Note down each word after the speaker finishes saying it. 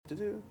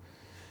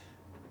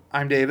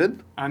I'm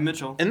David. I'm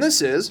Mitchell. And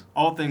this is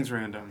All Things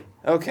Random.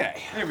 Okay.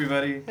 Hey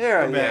everybody.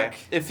 Yeah, We're back.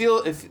 If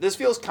this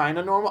feels kind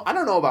of normal. I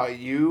don't know about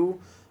you,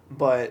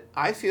 but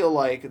I feel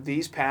like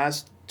these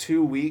past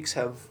 2 weeks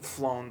have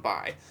flown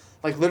by.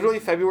 Like literally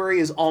February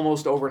is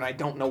almost over and I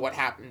don't know what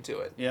happened to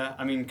it. Yeah,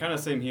 I mean, kind of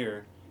same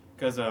here,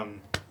 because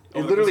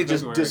It literally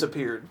just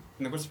disappeared.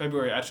 In the course of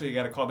February, I actually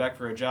got a call back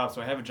for a job,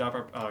 so I have a job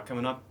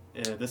coming up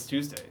this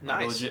Tuesday.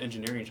 Nice. A legit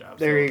engineering job.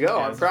 There you go.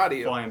 Yeah, I'm proud of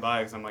you. Flying by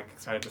because I'm like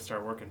excited to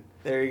start working.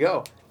 There you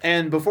go.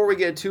 And before we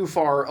get too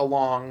far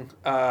along,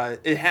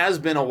 it has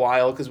been a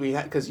while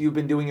because you've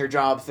been doing your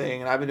job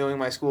thing and I've been doing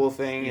my school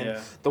thing,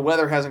 and the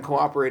weather hasn't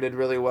cooperated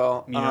really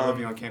well. You know,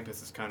 living on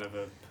campus is kind of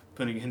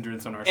putting a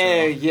hindrance on our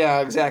show.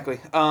 Yeah, exactly.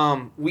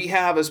 We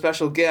have a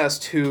special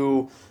guest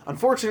who,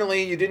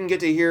 unfortunately, you didn't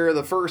get to hear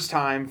the first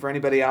time for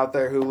anybody out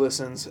there who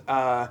listens,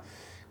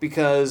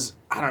 because,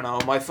 I don't know,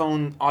 my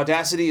phone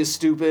Audacity is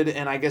stupid,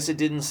 and I guess it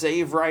didn't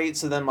save right,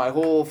 so then my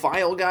whole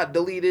file got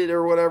deleted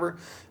or whatever.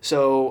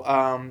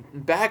 So,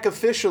 back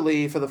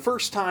officially for the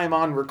first time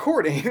on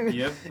recording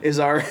is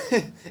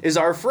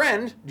our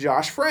friend,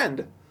 Josh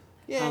Friend.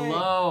 Yay.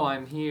 Hello,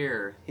 I'm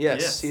here.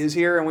 Yes, he is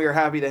here, and we are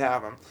happy to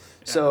have him.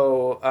 Yeah.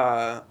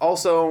 So,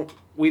 also,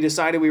 we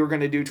decided we were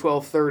going to do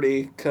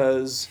 12:30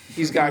 because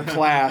he's got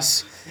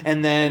class,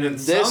 and then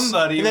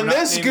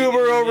this goober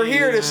over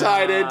here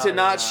decided to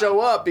not show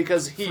up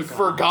because he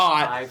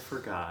forgot. I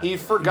forgot. He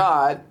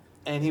forgot,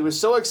 and he was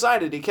so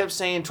excited. He kept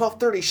saying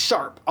 12:30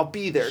 sharp. I'll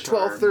be there.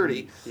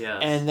 12:30. Yes.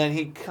 And then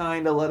he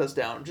kind of let us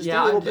down just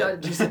a little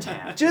bit. Just a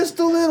tad. Just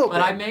a little bit.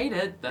 But I made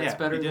it. That's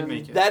better than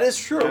make it. That is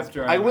true.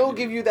 I will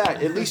give you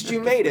that. At least you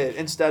made it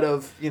instead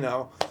of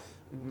blah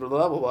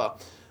blah blah.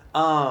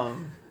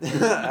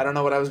 I don't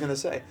know what I was going to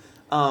say.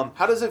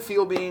 How does it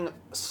feel being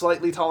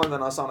slightly taller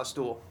than us on a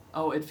stool?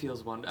 Oh, it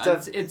feels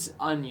wonderful. It's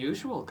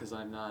unusual because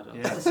I'm not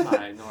this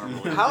high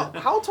normally.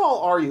 How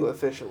tall are you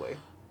officially?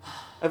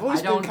 I've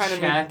always been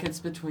kind check. It's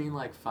between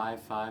like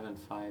 5'5" and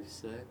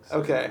 5'6".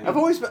 Okay. I've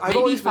always been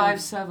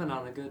 5'7"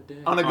 on a good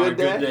day. On a good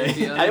day?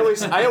 Yeah. I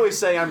always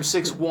say I'm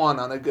 6'1"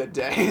 on a good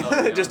day,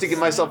 just to give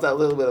myself that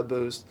little bit of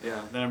boost.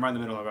 Yeah. Then I'm right in the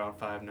middle of around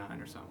 5'9"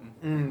 or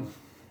something.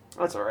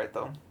 That's all right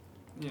though.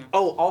 Yeah.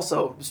 Oh,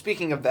 also,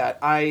 speaking of that,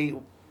 I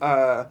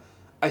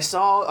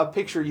saw a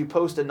picture you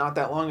posted not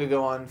that long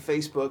ago on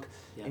Facebook,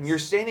 and you're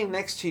standing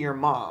next to your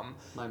mom.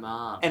 My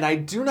mom. And I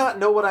do not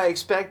know what I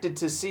expected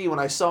to see when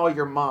I saw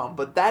your mom,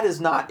 but that is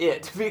not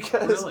it.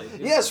 Because really?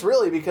 Yes,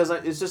 really, because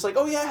it's just like,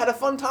 oh yeah, I had a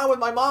fun time with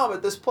my mom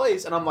at this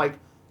place, and I'm like,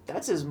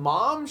 that's his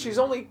mom? She's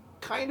only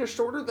kind of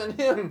shorter than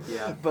him.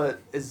 Yeah.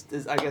 But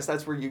I guess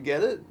that's where you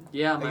get it.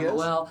 Yeah.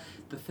 Well,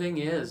 the thing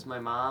is, my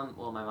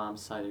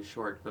mom's side is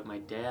short, but my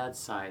dad's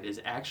side is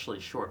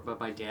actually short. But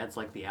my dad's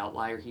like the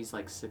outlier. He's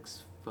like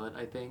 6 foot,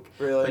 I think.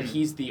 Really? But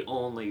he's the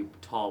only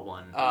tall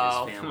one in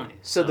his family.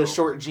 So the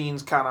short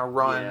genes kind of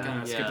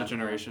run. Skip the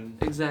generation.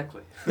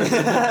 Exactly.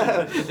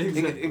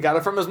 He got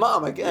it from his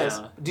mom, I guess.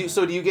 Yeah.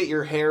 So do you get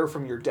your hair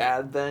from your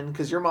dad then?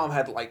 Because your mom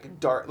had like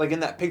dark, like in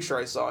that picture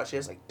I saw, she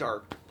has like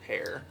dark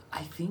hair.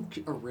 I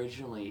think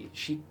originally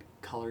she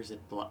colors it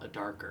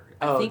darker.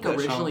 Oh, I think good.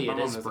 originally it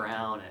is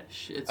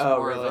brownish. It's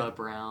more of a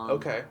brown.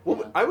 Okay.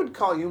 Well, I would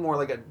call you more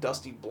like a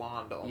dusty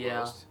blonde almost.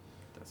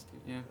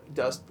 Yeah.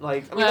 That's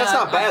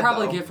not bad. I'd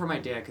probably though. get for my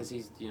dad because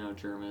he's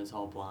German, is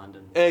all blonde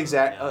and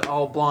exactly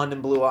all blonde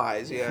and blue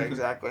eyes. Yeah,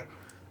 exactly.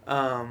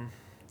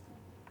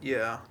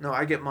 Yeah. No,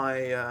 I get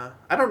my.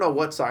 I don't know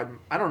what side.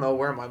 I don't know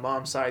where my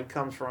mom's side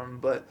comes from,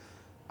 but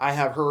I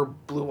have her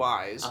blue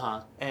eyes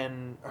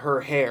and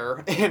her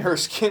hair and her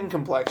skin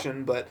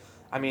complexion. But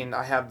I mean,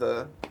 I have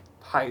the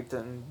height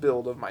and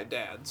build of my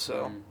dad,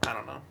 so I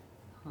don't know.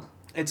 Huh.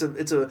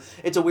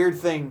 It's a weird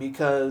thing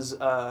because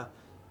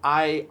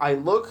I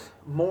look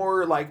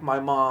more like my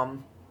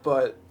mom,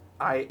 but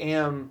I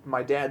am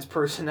my dad's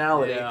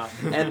personality. Yeah.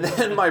 And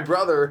then my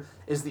brother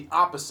is the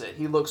opposite.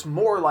 He looks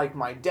more like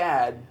my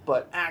dad,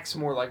 but acts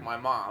more like my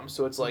mom.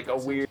 So it's like a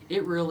weird...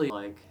 It really,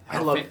 I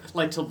love...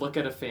 to look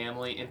at a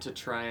family and to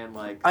try and,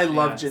 I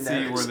love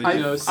genetics. See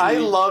I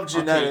love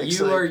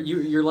genetics. Okay,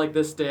 you're like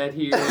this dad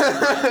here,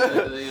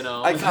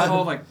 I kind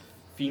of like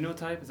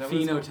phenotype? Is that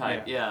what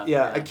phenotype, yeah.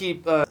 Yeah, I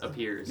keep...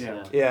 appears,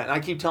 Yeah, and I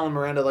keep telling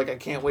Miranda, I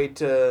can't wait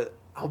to...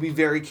 I'll be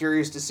very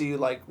curious to see,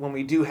 when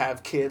we do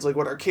have kids,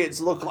 what our kids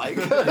look like.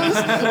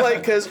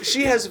 Because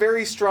she has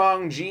very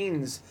strong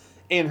genes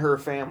in her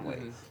family.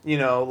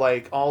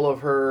 Mm-hmm. All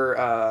of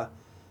her,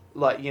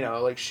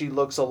 she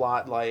looks a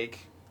lot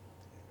like...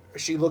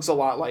 She looks a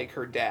lot like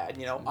her dad.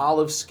 Mm-hmm.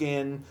 Olive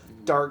skin,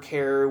 dark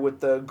hair with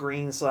the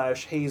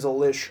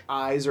green/hazelish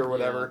eyes or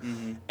whatever. Yeah.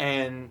 Mm-hmm.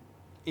 And...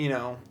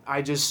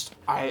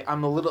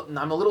 I'm a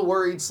little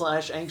worried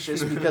 /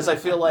 anxious because I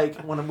feel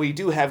like when we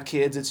do have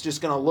kids, it's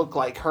just going to look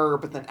like her,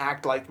 but then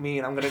act like me,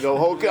 and I'm going to go,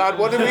 oh God,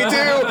 what did we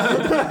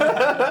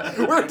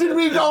do? Where did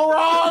we go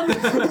wrong?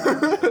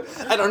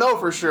 I don't know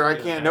for sure. I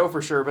can't know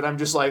for sure, but I'm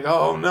just like,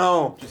 oh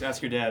no. Just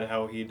ask your dad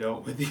how he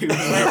dealt with you. You're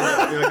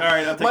like, all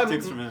right, I'll take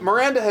tips from him.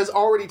 Miranda has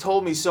already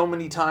told me so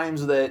many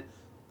times that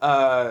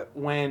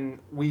when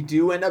we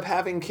do end up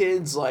having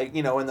kids, like,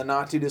 you know, in the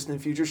not too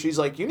distant future, she's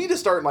like, you need to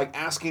start like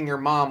asking your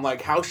mom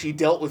like how she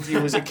dealt with you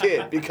as a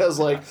kid, because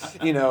like,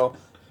 you know,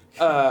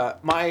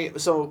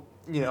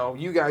 you know,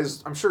 you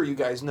guys, I'm sure you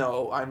guys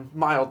know I'm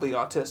mildly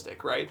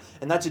autistic, right?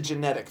 And that's a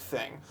genetic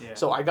thing. Yeah.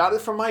 So I got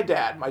it from my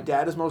dad. My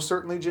dad is most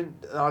certainly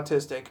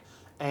autistic,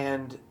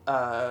 and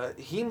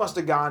he must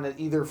have gotten it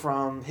either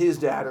from his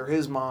dad or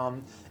his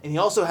mom. And he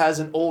also has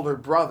an older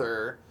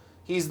brother.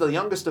 He's the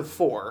youngest of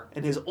 4,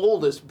 and his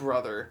oldest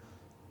brother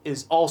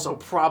is also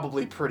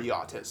probably pretty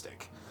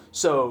autistic.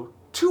 So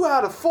 2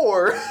 out of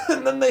 4,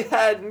 and then they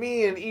had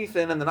me and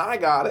Ethan, and then I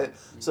got it.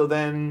 So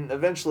then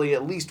eventually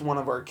at least one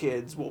of our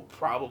kids will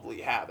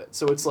probably have it.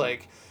 So it's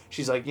like,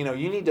 she's like, you know,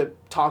 you need to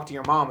talk to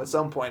your mom at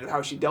some point of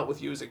how she dealt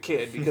with you as a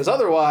kid, because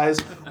otherwise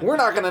we're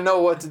not going to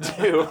know what to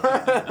do.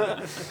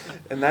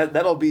 And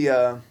that'll be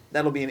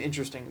an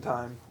interesting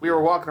time. We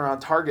were walking around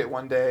Target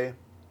one day,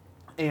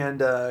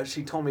 and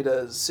she told me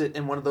to sit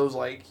in one of those,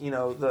 like, you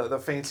know, the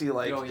fancy,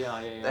 like,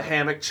 the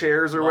hammock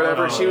chairs or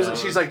whatever.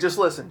 She's like, just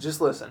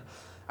listen.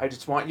 I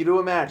just want you to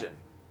imagine.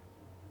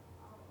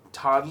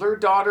 Toddler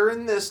daughter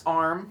in this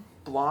arm,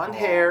 blonde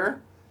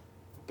hair,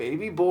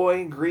 baby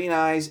boy, green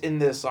eyes in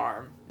this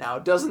arm. Now,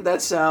 doesn't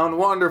that sound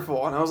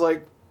wonderful? And I was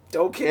like,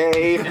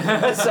 okay,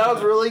 that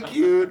sounds really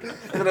cute.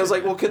 And then I was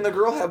like, well, can the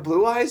girl have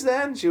blue eyes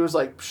then? She was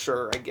like,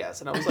 sure, I guess.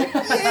 And I was like,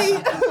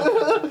 yay!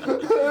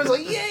 I was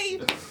like,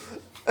 yay!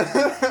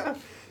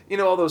 You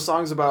know, all those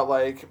songs about,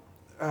 like,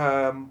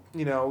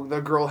 you know, the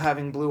girl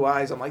having blue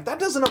eyes. I'm like, that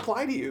doesn't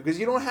apply to you because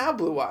you don't have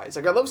blue eyes.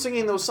 Like, I love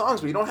singing those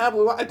songs, but you don't have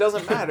blue eyes. It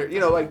doesn't matter. You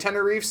know, like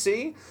Tenerife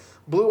Sea,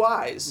 blue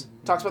eyes.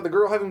 Talks about the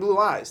girl having blue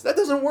eyes. That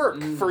doesn't work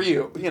for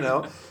you, you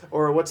know.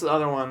 Or what's the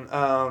other one?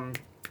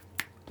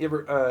 You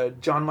ever,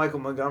 John Michael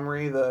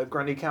Montgomery, the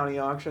Grundy County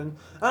auction?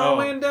 I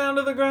went down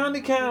to the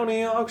Grundy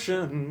County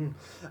auction.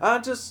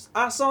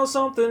 I saw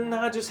something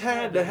I just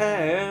had to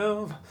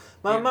have.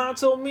 My mind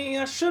told me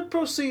I should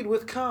proceed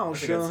with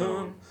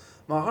caution.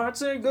 My heart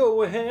said,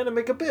 go ahead and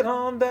make a bid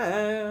on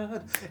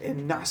that.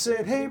 And I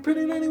said, hey,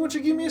 pretty lady, won't you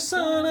give me a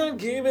sign? I'd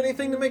give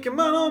anything to make your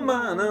mind on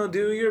mine. I'll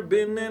do your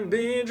bidding and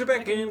bid your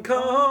beck and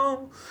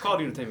call. Call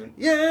of Entertainment.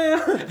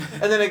 Yeah.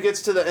 And then it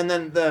gets to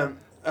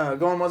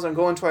going once, I'm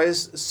going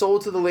twice.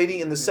 Sold to the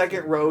lady in the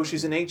second row.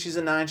 She's an 8, she's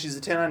a 9, she's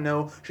a 10, I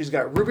know. She's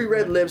got ruby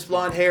red lips,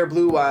 blonde hair,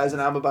 blue eyes,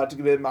 and I'm about to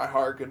bid my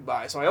heart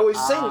goodbye. So I always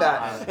sing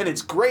that, and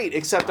it's great,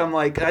 except I'm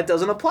like, that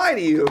doesn't apply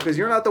to you, because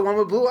you're not the one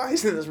with blue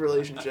eyes in this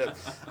relationship.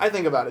 I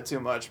think about it too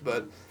much,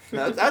 but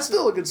that's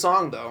still a good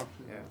song, though.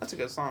 Yeah. That's a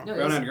good song. Yeah,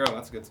 Brown Eyed Girl,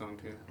 that's a good song,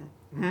 too.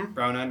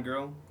 Brown Eyed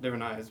Girl,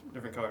 different eyes,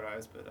 different colored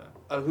eyes,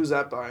 but... who's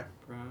that by?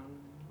 Brown...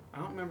 I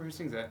don't remember who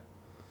sings that.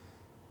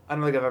 I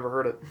don't think I've ever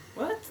heard it.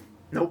 What?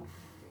 Nope.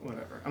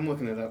 Whatever. I'm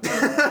looking it up.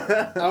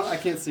 I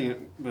can't sing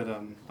it, but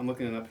I'm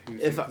looking it up.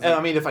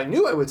 If I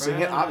knew I would sing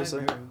it,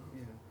 obviously. Yeah.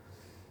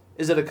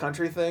 Is it a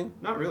country thing?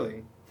 Not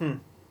really. Yeah,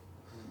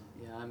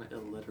 I'm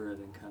illiterate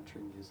in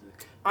country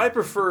music. I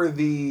prefer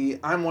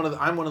I'm one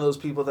of those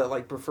people that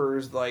like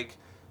prefers like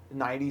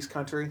 90s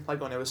country,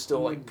 like when it was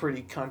still like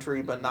pretty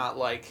country, but not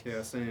like,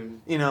 yeah,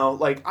 same. You know,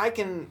 like I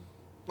can,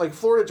 like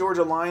Florida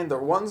Georgia Line. The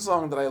one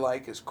song that I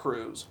like is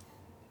Cruise.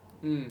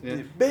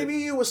 Yeah. Baby,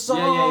 you a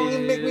song, you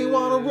make me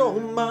wanna roll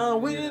my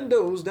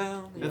windows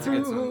down. That's a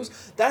good song.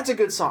 That's a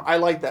good song. I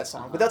like that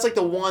song, but that's like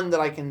the one that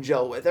I can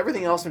gel with.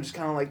 Everything else I'm just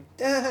kind of like,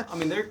 eh. I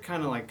mean, they're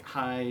kind of like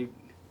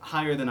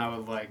higher than I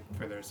would like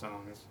for their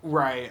songs.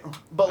 Right,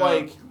 but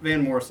like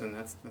Van Morrison,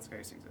 that's how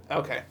he sings it.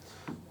 Okay.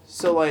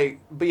 So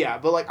like, but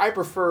I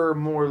prefer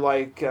more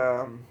like,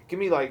 give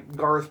me like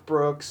Garth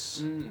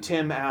Brooks,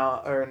 Tim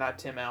McGraw.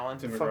 Tim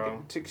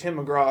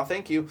McGraw.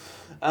 Thank you,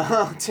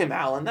 Tim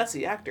Allen. That's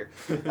the actor.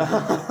 Tim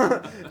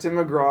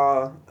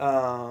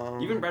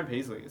McGraw. Even Brad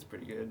Paisley is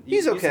pretty good.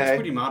 He's okay. He's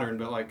pretty modern,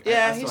 but like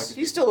yeah,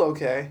 he's still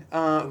okay.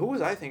 Who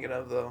was I thinking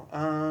of though?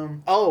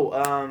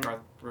 Garth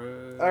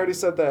Brooks. I already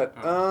said that.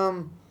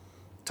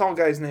 Tall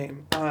guy's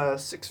name.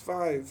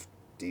 6'5",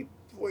 deep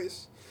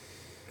voice.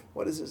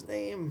 What is his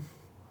name?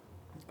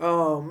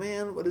 Oh,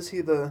 man, what is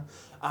he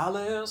I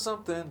left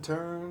something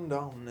turned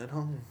on at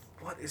home.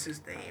 What is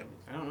his name?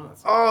 I don't know.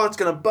 It's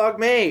going to bug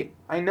me.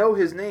 I know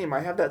his name.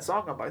 I have that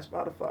song up by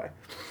Spotify.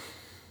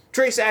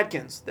 Trace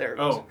Adkins. There it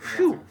is.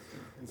 Phew.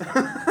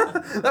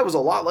 That was a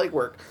lot like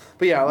work.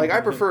 But yeah, like I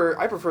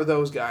prefer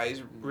those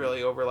guys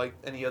really over like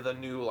any of the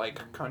new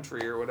like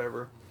country or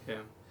whatever. Yeah.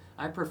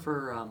 I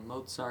prefer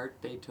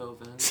Mozart,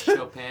 Beethoven,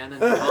 Chopin,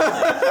 and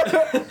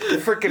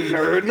Freaking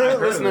nerd.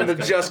 Listening to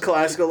just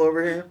classical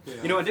over here.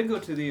 Yeah. You know, I did go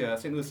to the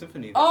St. Louis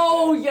Symphony.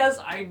 Oh, yes,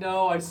 I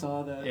know. I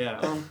saw that.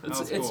 Yeah.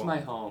 It's my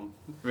home.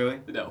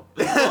 Really? No.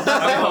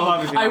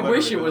 I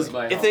wish it was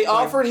my home. If they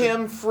offered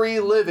him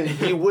free living,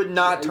 he would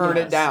not turn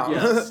it down.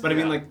 Yes, but I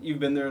mean, like, you've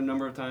been there a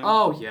number of times?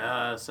 Oh,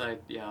 yes. I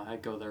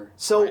go there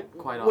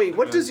quite often. Wait,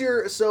 what does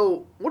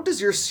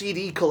your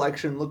CD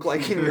collection look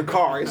like in your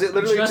car? Is it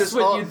literally just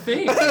what you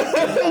think?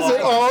 Is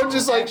it all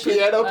just like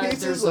piano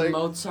pieces? There's like a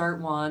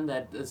Mozart one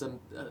that is a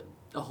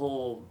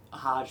whole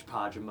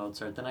hodgepodge of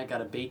Mozart. Then I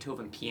got a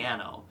Beethoven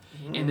piano,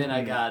 and then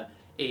I got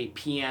a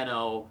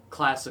piano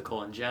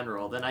classical in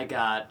general. Then I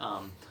got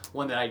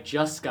one that I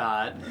just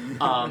got.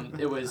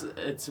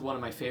 It's one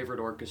of my favorite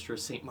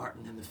orchestras, St.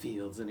 Martin in the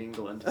Fields in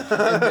England.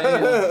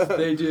 And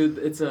they do.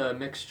 It's a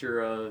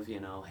mixture of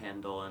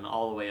Handel and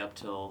all the way up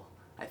till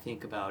I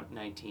think about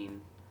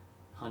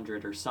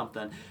 1900 or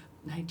something.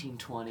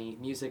 1920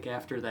 music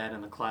after that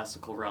in the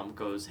classical realm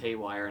goes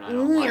haywire, and I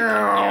don't like it.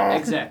 Yeah,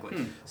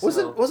 exactly.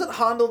 Wasn't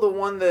Handel the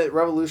one that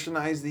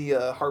revolutionized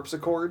the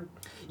harpsichord?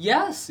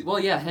 Yes. Well,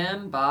 yeah,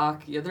 him,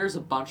 Bach. Yeah, there's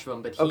a bunch of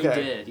them, but he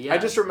did. Yes.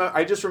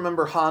 I just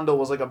remember Handel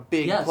was like a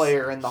big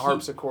player in the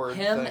harpsichord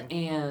him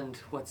thing. And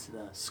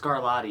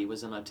Scarlatti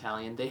was an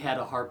Italian. They had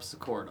a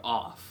harpsichord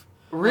off.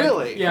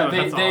 Really? Yeah,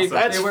 that's they awesome.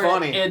 That's were,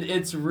 funny. And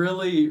it's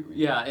really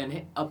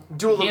and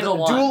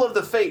Duel of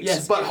the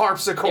Fates, but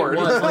harpsichord. It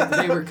was like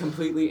they were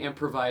completely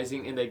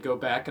improvising, and they'd go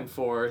back and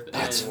forth.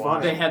 That's and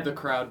funny. They had the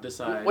crowd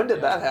decide. When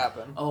did that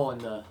happen? Oh,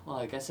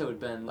 I guess it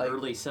would have been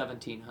early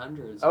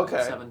 1700s.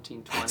 Okay.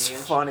 1720s. That's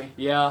funny.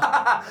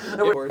 Yeah.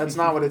 That's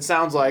not what it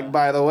sounds like,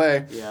 by the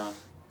way. Yeah.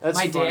 That's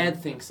My funny.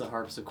 dad thinks the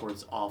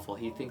harpsichord's awful.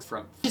 He thinks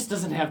just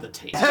doesn't have the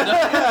taste.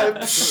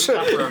 Not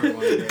for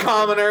everyone. Yeah.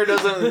 Commoner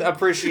doesn't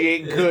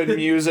appreciate good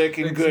music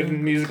and good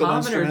musical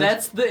Commoner, instruments.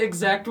 that's the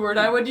exact word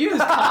I would use.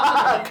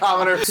 Commoner.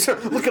 Commoners.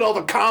 Look at all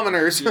the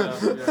commoners.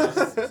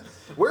 Yeah.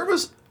 Where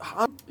was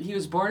He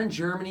was born in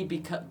Germany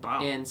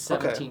Wow. in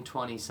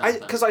 1720 something.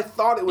 Because I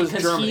thought it was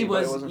because Germany, he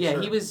was but I wasn't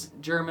sure. he was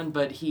German,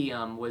 but he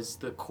was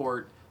the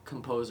court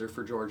composer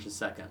for George II,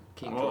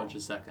 King Oh. George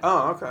II.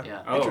 Oh, okay.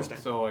 Yeah. Oh, Interesting.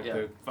 so like Yeah.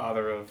 the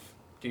father of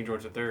King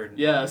George III.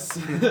 Yes,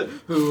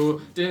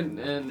 who didn't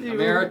in He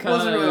America?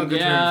 wasn't around good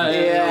yeah, terms.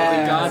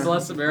 Yeah. God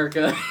bless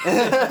America.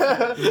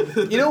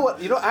 You know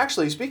what?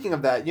 Actually, speaking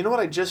of that, you know what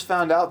I just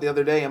found out the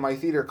other day in my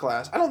theater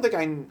class. I don't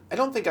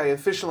think I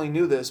officially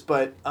knew this,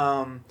 but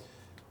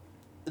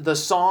the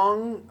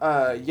song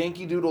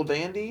 "Yankee Doodle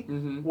Dandy"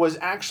 Mhm. was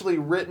actually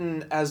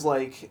written as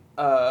like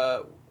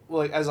a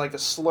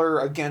slur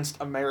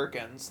against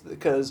Americans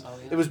because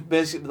it was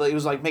basically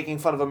like making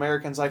fun of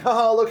Americans, like,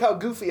 oh, look how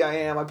goofy I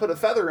am, I put a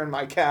feather in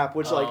my cap,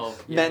 which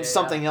meant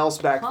something else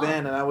back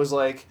then. And I was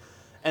like,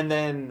 and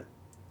then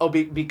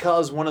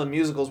because one of the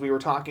musicals we were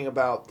talking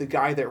about, the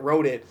guy that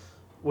wrote it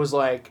was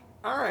like,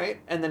 all right,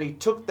 and then he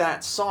took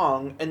that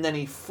song and then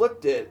he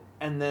flipped it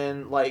and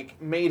then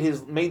like made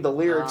the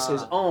lyrics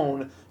his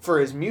own for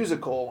his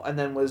musical, and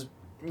then was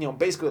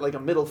basically like a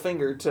middle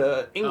finger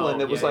to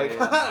England. It was like,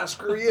 haha,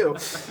 screw you.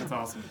 That's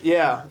awesome.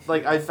 Yeah,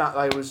 like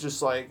I was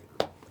just like,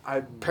 I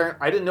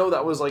didn't know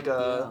that was like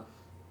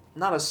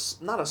not a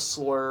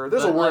slur.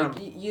 There's a word.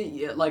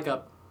 Like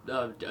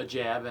a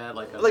jab at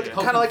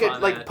kind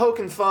of like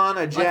poking fun,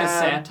 a jab,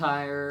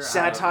 like a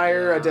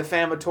satire, a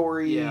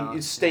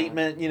defamatory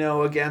statement,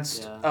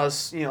 against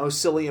us,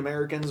 silly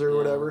Americans or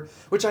whatever.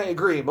 Which I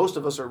agree, most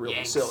of us are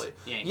really silly.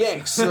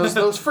 Yanks,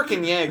 those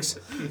freaking Yanks.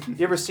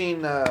 You ever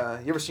seen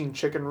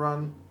Chicken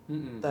Run,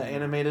 the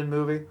animated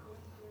movie?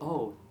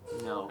 Oh.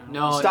 No.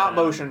 Stop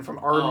motion from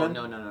Aardman.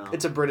 Oh, no.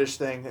 It's a British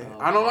thing.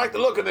 I don't like the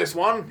look of this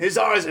one. His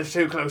eyes are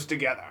too close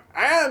together.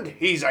 And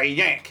he's a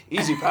Yank.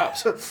 Easy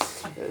pops.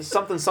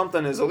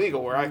 something is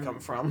illegal where I come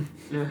from.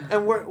 Yeah.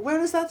 And where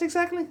is that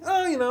exactly?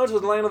 Oh, it's the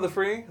land of the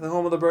free, the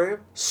home of the brave.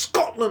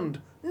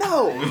 Scotland.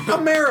 No,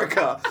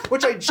 America.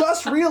 Which I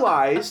just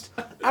realized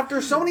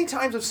after so many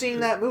times of seeing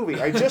that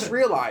movie. I just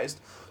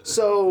realized.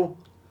 So,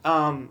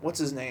 what's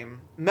his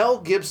name? Mel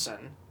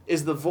Gibson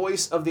is the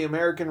voice of the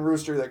American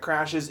rooster that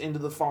crashes into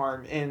the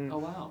farm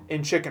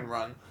in Chicken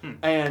Run.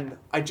 And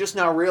I just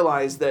now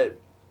realized that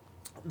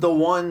the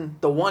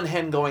one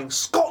hen going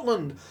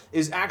Scotland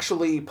is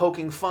actually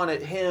poking fun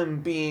at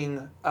him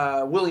being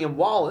William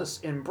Wallace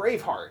in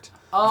Braveheart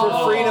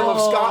for freedom of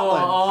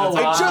Scotland.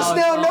 I just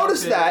now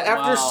noticed that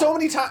after so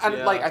many times.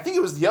 I think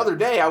it was the other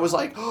day. I was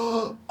like,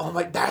 oh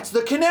my, that's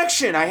the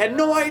connection. I had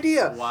no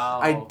idea.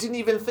 Wow. I didn't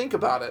even think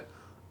about it.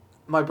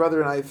 My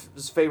brother and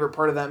I's favorite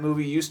part of that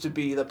movie used to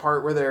be the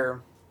part where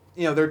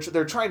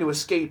they're trying to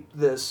escape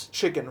this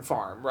chicken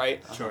farm,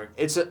 right? Sure.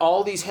 It's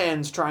all these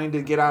hens trying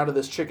to get out of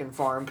this chicken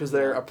farm because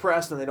they're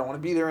oppressed and they don't want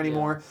to be there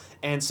anymore.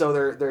 And so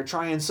they're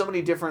trying so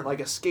many different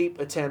escape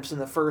attempts in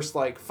the first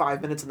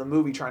 5 minutes of the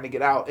movie trying to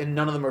get out, and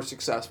none of them are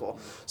successful.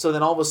 So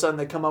then all of a sudden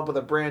they come up with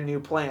a brand new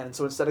plan.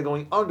 So instead of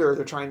going under,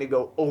 they're trying to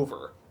go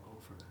over.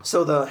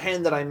 So the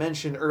hen that I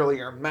mentioned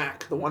earlier,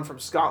 Mac, the one from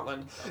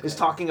Scotland, is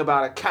talking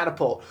about a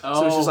catapult.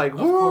 So it's just like,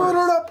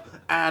 up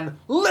and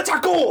let her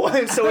go.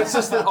 And so it's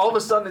just that all of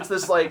a sudden it's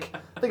this I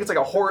think it's like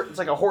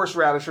a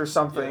horseradish or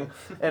something,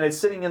 and it's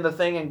sitting in the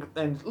thing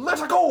and let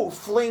her go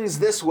flings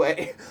this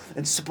way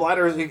and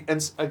splatters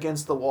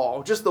against the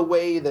wall. Just the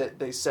way that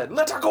they said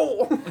let her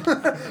go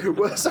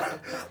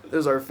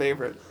was our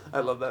favorite. I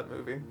love that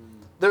movie.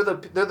 They're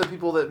the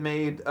people that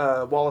made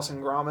Wallace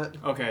and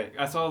Gromit. Okay,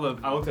 I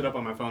looked it up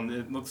on my phone.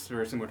 It looks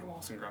very similar to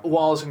Wallace and Gromit.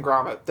 Wallace and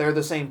Gromit. They're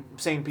the same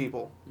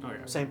people. Okay.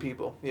 Same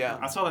people. Yeah.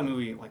 I saw that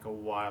movie a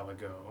while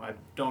ago. I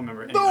don't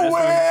remember any. The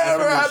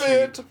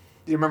Were-Rabbit. Do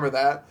you remember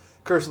that?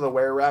 Curse of the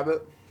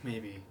Were-Rabbit.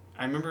 Maybe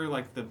I remember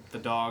the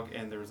dog,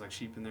 and there was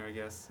sheep in there, I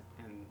guess.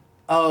 And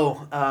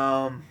Oh,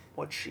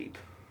 what sheep?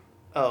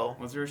 Oh,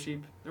 Was there a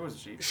sheep? There was a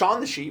sheep.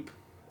 Shaun the Sheep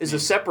is a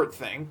separate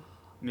thing.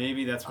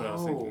 Maybe that's what I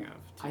was thinking of.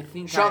 I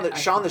think Shaun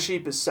the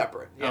Sheep is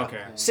separate. Yeah.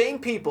 Okay. Same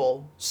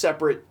people,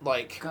 separate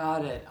like.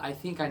 Got it. I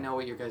think I know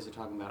what you guys are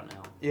talking about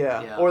now.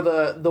 Yeah. Yeah. Or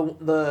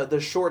the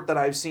short that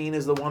I've seen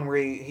is the one where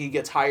he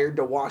gets hired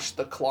to wash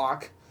the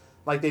clock.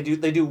 Like they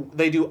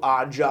do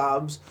odd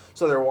jobs,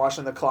 so they're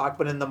washing the clock.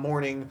 But in the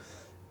morning,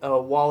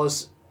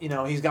 Wallace,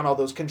 he's got all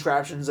those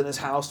contraptions in his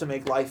house to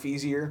make life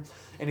easier,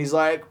 and he's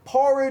like,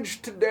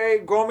 porridge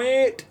today,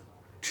 Gromit.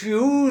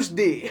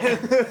 Tuesday.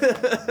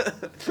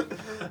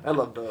 I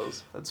love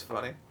those. That's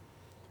funny.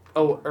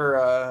 Oh,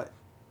 or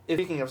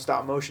speaking of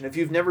stop motion, if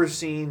you've never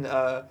seen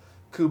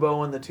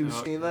Kubo and the Two,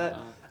 seen that?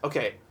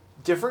 Okay,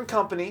 different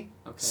company,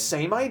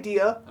 same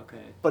idea,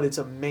 but it's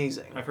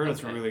amazing. I've heard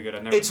it's really good.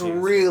 I've never It's seen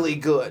really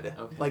good.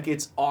 Okay. Like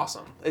it's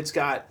awesome. It's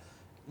got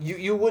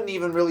you wouldn't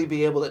even really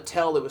be able to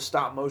tell it was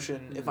stop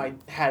motion if I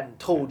hadn't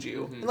told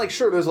you. And like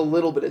sure, there's a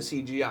little bit of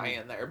CGI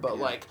in there, but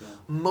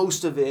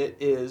most of it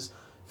is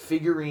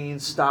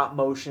figurines, stop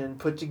motion,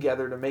 put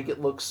together to make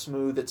it look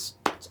smooth. It's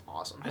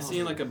awesome. I've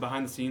seen like a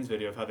behind the scenes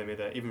video of how they made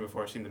that even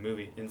before I've seen the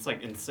movie. And it's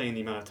like insane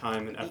the amount of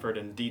time and effort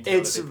and detail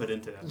that they put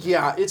into that.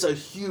 Yeah, it's a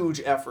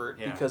huge effort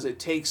because it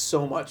takes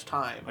so much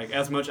time. Like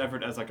as much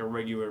effort as like a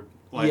regular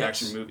live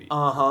action movie.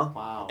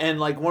 Wow. And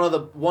like one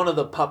of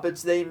the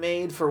puppets they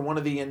made for one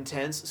of the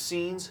intense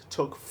scenes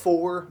took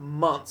 4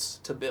 months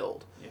to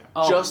build.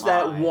 Just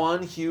that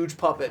one huge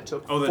puppet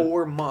took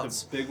 4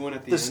 months. The big one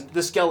at the end?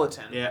 The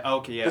skeleton. Yeah,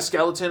 okay, yeah. The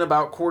skeleton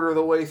about quarter of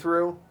the way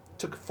through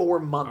took 4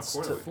 months.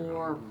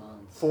 4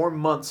 months. 4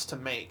 months to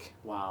make.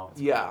 Wow.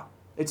 Yeah.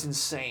 It's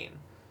insane.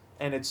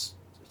 And it's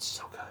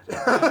so good.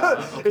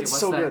 Okay, it's what's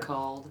so that good.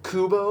 called?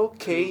 Kubo,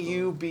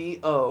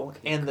 Kubo,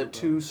 and the Kubo.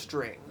 2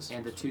 strings.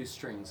 And the 2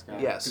 strings,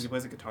 guys. Yes. Because he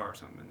plays a guitar or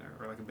something in there,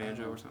 or like a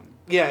banjo or something.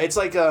 Yeah, it's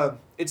like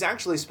it's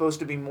actually supposed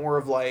to be more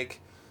of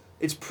like,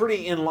 it's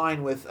pretty in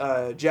line with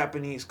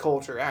Japanese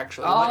culture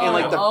actually.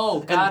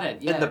 Got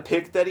it. Yeah. And the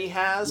pick that he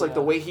has, like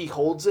the way he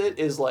holds it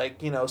is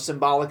like,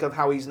 symbolic of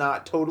how he's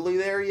not totally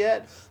there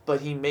yet, but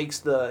he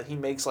makes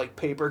like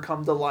paper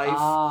come to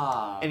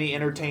life and he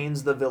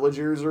entertains the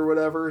villagers or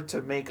whatever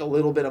to make a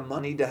little bit of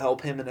money to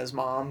help him and his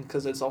mom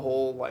because it's a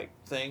whole like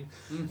thing.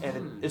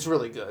 And it's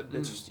really good.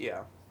 It's just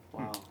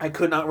Wow. I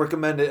could not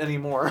recommend it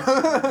anymore.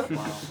 Wow,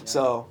 yeah.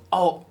 So,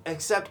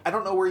 except I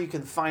don't know where you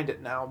can find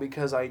it now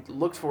because I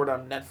looked for it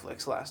on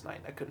Netflix last night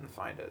and I couldn't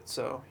find it.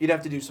 So, you'd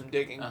have to do some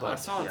digging, I but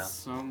saw it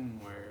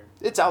somewhere.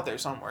 it's out there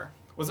somewhere.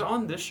 Was it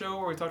on this show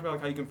where we talked about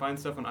like how you can find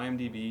stuff on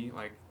IMDb?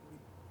 Like,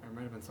 or it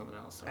might have been something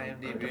else.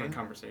 IMDb? A different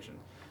conversation.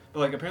 But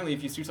like apparently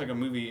if you search like a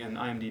movie in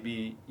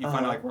IMDb, you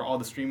find out like where all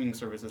the streaming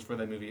services for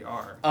that movie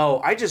are.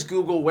 Oh, I just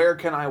Google where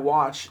can I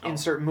watch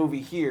insert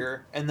movie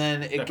here, and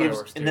then it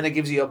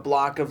gives you a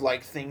block of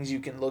like things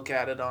you can look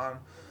at it on.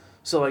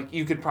 So like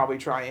you could probably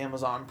try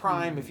Amazon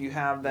Prime if you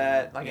have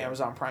that, like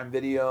Amazon Prime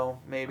Video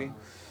maybe.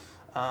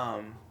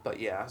 But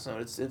yeah, so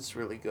it's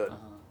really good.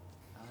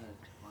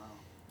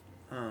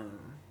 Wow.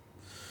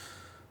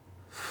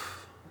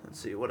 Let's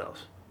see what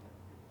else.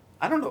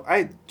 I don't know.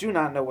 I do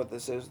not know what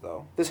this is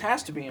though. This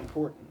has to be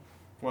important.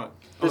 What?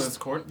 This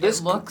court? This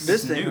looks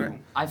this thing. new.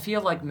 Right? I feel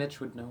like Mitch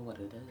would know what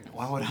it is.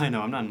 Why would I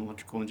know? I'm not an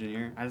electrical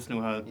engineer. I just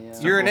know how.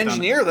 stuff You're an goes down-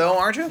 engineer though,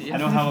 aren't you? I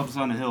know how it's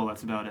on a hill.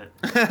 That's about it.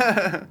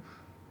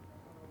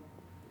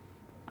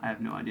 I have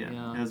no idea.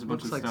 Yeah. It has a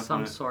bunch Looks of like stuff some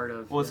on it. sort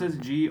of. Well, it says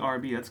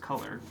GRB. That's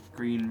color.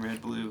 Green, red,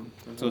 blue.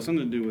 So it's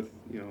something to do with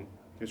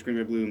there's green,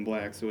 red, blue, and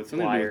black. So it's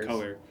something to do with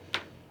color.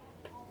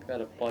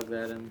 Gotta plug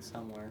that in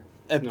somewhere.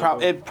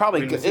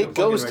 It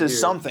goes to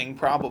something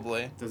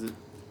probably. Does it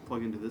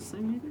plug into this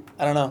thing maybe?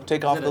 I don't know.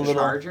 Take off Is it the a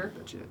little charger?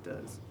 Bet you it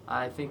does.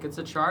 I think it's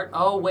a chart.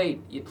 Oh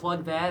wait, you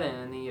plug that in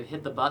and then you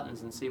hit the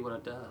buttons and see what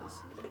it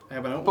does. Yeah,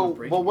 but I don't want to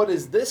break But it. what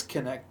is this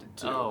connected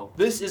to? Oh.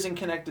 This isn't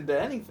connected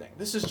to anything.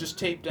 This is just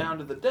taped down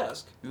to the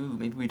desk. Ooh,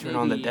 maybe we turn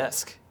on the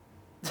desk.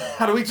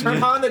 How do we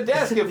turn on the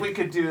desk if we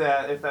could do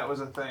that, if that was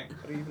a thing?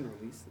 How do you even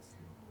release this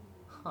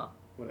thing? Huh.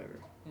 Whatever.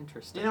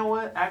 Interesting. You know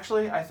what?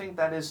 Actually, I think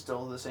that is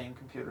still the same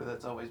computer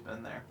that's always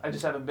been there. I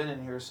just haven't been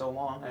in here so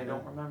long, I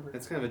don't remember.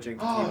 It's kind of a janky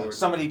Oh, keyboard.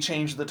 somebody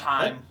changed the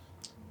time.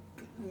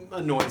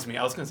 Annoys me.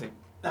 I was gonna say.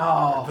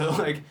 Oh, But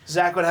like,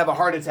 Zach would have a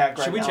heart attack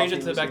right should we now change if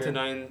it he to was back here. to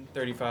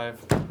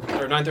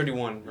 9:35 or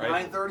 9:31?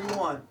 Right.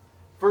 9:31.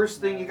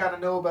 First thing you got to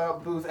know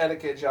about booth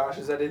etiquette, Josh,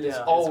 is that it is Yeah.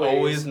 It's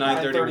always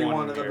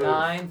 9:31 in the here.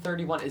 booth.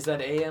 9:31. Is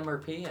that AM or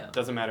PM?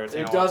 Doesn't matter. It's It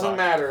analog doesn't clock.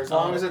 matter as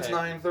long Oh, as it's okay.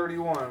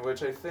 9:31,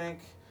 which I think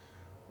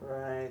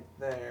right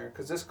there,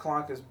 because this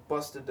clock is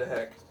busted to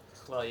heck.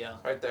 Well, yeah.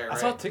 Right there. I Right?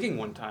 saw it ticking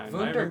one time. I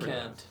remember that.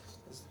 Wunderkind.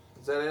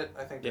 Is that it?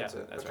 I think that's Yeah,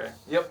 it. that's okay. right.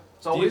 Yep.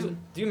 It's Do always you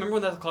remember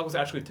when that clock was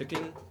actually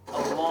ticking?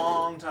 a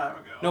long time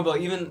ago. No,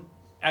 but even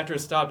after it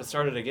stopped, it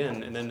started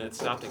again, and then it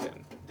stopped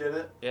again. Did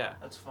it? Yeah.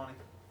 That's funny.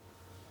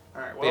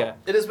 All right. Well, Yeah.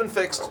 it has been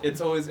fixed. It's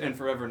always and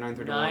forever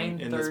 9:31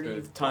 in this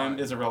booth. 9:31. Time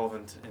is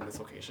irrelevant in this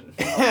location.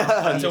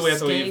 Until Until we have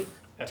to leave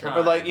Escape time.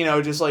 Or like,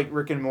 just like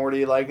Rick and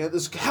Morty, like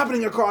this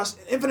happening across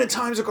infinite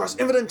times, across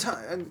infinite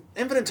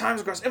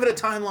times, across infinite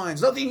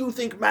timelines. Nothing you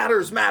think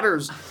matters.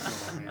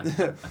 Oh, man.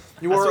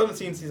 You I still haven't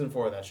seen season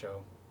 4 of that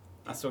show.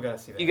 I still gotta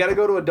see that. You got to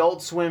go to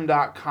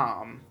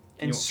AdultSwim.com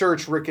and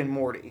search Rick and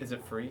Morty. Is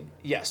it free?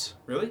 Yes.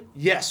 Really?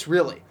 Yes,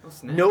 really. Oh,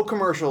 snap. No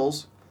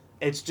commercials.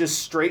 It's just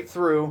straight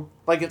through.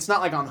 Like, it's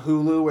not like on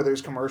Hulu where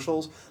there's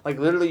commercials. Like,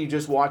 literally, you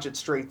just watch it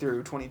straight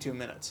through 22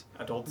 minutes.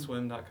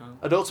 AdultSwim.com?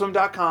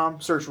 AdultSwim.com,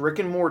 search Rick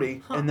and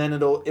Morty, and then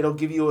it'll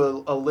give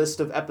you a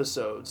list of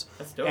episodes.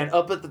 That's dope. And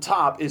up at the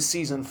top is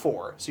season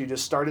 4. So you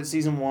just start at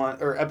season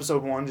 1, or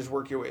episode 1, just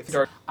work your way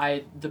through.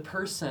 The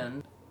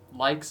person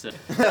likes it.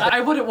 I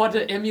wouldn't want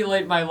to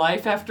emulate my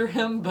life after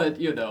him, but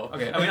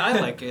Okay, I mean, I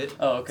like it.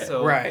 Oh, okay.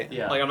 So, Right.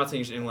 Yeah. Like, I'm not saying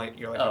you should emulate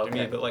your life after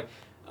me, but, like,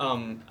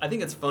 I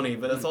think it's funny,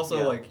 but it's also,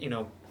 Yeah. like,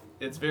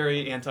 it's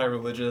very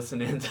anti-religious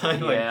and anti,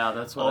 like, Yeah,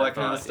 that's what all I that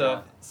kind of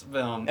thought,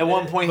 stuff. At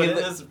one point, but he it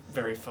li- is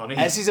very funny.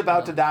 As he's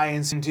about to die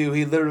in season 2,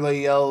 he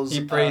literally yells...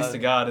 He prays to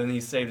God, and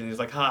he's saved, and he's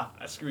like, "Ha,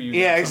 I screw you."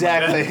 Yeah, Something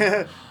like exactly.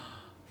 that.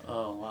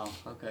 Oh, wow.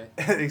 Okay.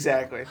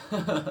 Exactly.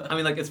 I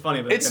mean, like, it's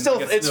funny, but It's still-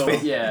 it's still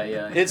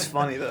Yeah. It's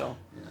funny, though.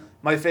 Yeah.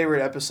 My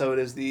favorite episode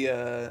is the...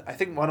 I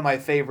think one of my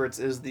favorites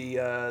is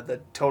the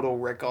Total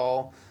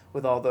Recall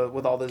with all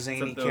the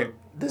zany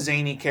the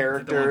zany Is it the one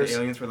with characters. the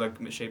aliens were like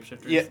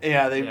shapeshifters.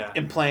 Yeah, they Yeah.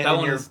 implant That in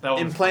one your is- that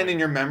one's implant funny. in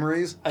your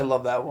memories. I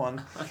love that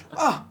one.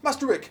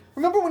 Master Rick,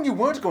 remember when you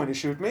weren't going to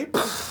shoot me?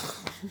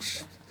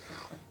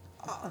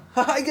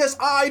 I guess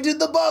I did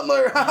the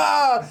butler.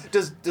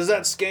 Does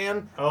that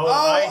scan? Oh,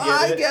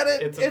 I get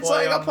it. It's It's a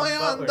play like a on play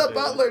on the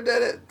butler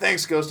did it.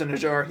 Thanks, Ghost in a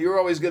Jar. You were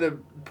always good at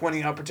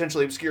pointing out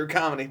potentially obscure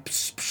comedy.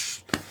 Psh,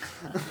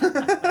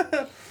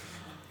 psh.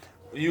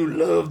 You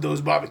love those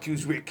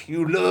barbecues, Rick.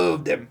 You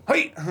love them.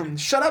 Hey,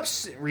 shut up.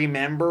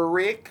 Remember,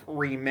 Rick.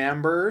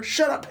 Remember.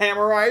 Shut up,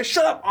 Hammer Eyes.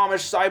 Shut up,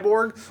 Amish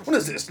Cyborg. What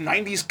is this,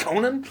 90s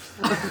Conan?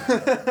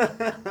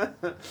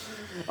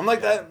 I'm like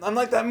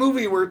that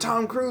movie where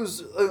Tom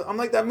Cruise. I'm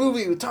like that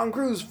movie with Tom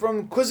Cruise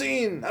from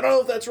Cuisine. I don't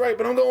know if that's right,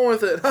 but I'm going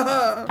with it.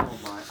 Oh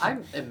my!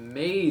 I'm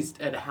amazed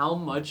at how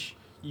much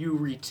you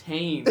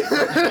retain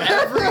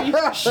every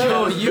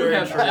show you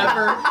have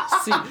ever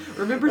seen.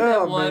 Remember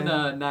that one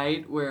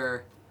night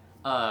where?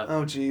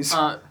 Oh jeez.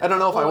 I don't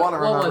know if I want to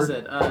remember. What was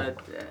it?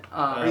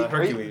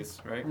 Hercules,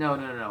 right? No,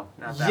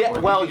 not that Yeah.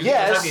 one. Well, You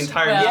yes. have the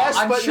entire Yes,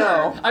 I'm but sure.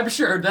 no. I'm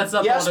sure that's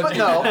not Yes, the one.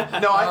 but no.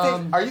 No, I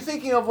think. Are you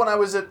thinking of when I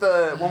was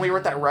when we were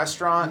at that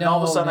restaurant, and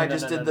all of a sudden I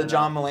just did the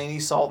John Mulaney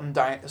salt and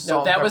No,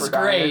 salt that and was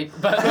pepper great,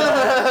 but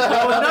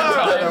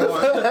that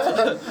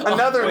was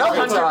Another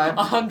time.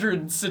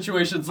 100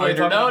 situations Are you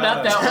later. No,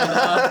 talking not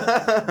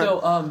about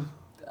that one.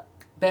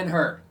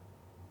 Ben-Hur.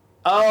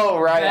 Oh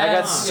right, I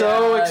got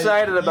so Yeah,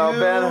 excited about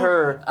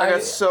Ben-Hur. I got I-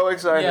 so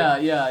excited.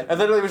 Yeah. I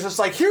literally was just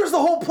like, "Here's the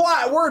whole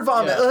plot." Word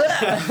vomit.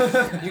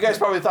 You guys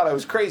probably thought I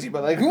was crazy,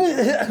 but like,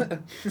 Yeah,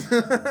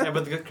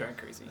 but the good crack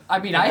crazy. I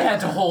mean, I had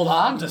to hold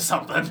on to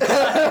something.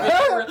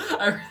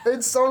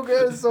 it's so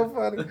good. It's so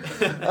funny.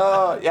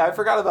 Yeah, I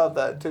forgot about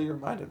that until you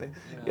reminded me.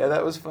 Yeah,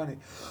 that was funny.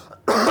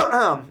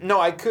 No,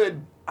 I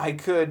could.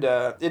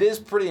 It is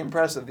pretty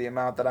impressive the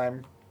amount that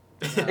I'm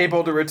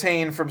able to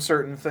retain from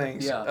certain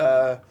things.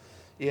 Yeah.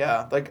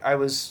 Yeah, like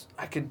I've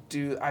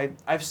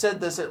said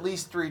this at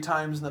least 3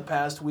 times in the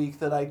past week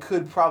that I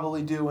could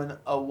probably do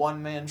a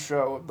one-man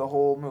show of the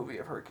whole movie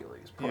of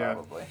Hercules, Yeah.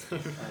 probably.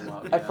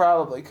 Oh, I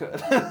probably could,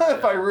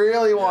 if I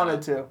really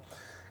wanted to.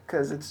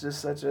 Because it's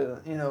just such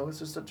a, it's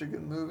just such a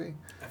good movie.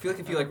 I feel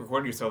like if you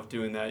record yourself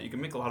doing that, you can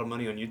make a lot of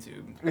money on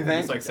YouTube. You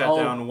Just think? sat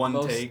down one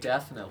most take.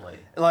 Definitely.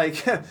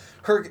 Like,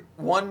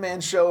 one-man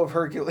show of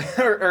Hercules,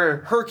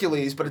 or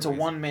Hercules, but it's a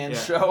one-man Yeah.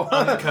 show.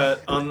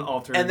 Uncut,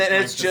 unaltered. and then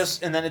like it's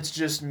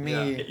just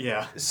me.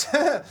 Yeah.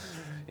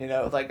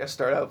 Like I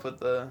start off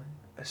with with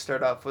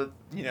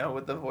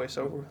the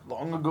voiceover.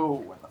 Long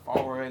ago, in the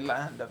faraway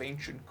land of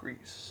ancient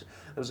Greece,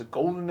 there was a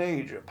golden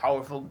age of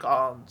powerful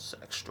gods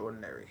and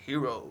extraordinary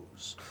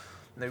heroes.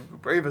 And the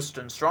bravest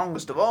and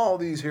strongest of all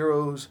these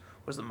heroes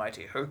was the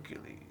mighty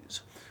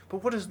Hercules.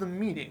 But what is the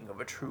meaning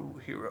of a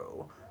true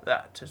hero?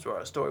 That is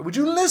our story. Would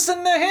you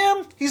listen to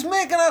him? He's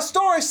making our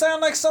story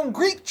sound like some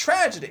Greek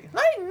tragedy.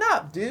 Lighten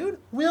up, dude.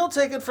 We'll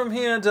take it from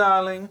here,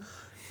 darling.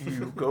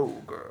 You go,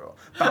 girl.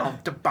 Bow,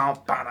 da, bow,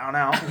 bow, now,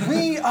 now.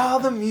 We are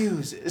the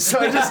muses. So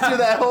I just do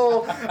that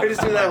whole thing. I was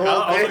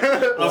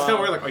kind of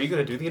worried, are you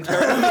going to do the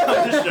entire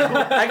show?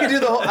 I could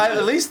do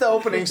at least the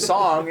opening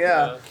song,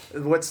 yeah.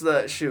 What's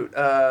the,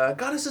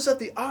 goddesses of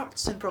the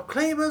arts and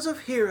proclaimers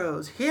of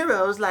heroes.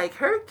 Heroes like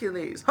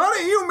Hercules.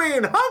 Honey, you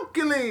mean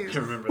Hercules. I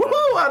remember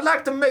Woohoo, that. I'd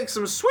like to make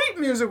some sweet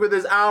music with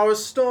this. Our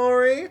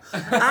story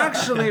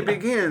actually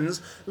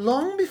begins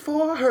long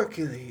before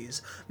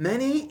Hercules,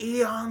 many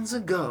eons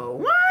ago.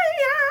 Why,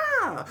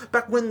 yeah,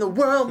 back when the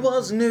world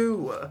was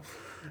new.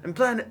 And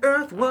planet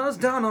Earth was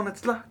down on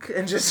its luck.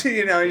 And just,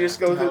 you just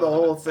go through the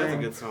whole thing. That's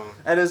a good song.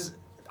 And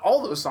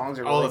all those songs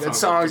are All really the good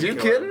songs are songs. You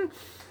pretty killer. kidding?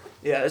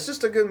 Yeah, it's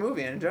just a good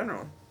movie in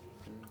general.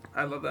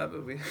 I love that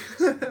movie.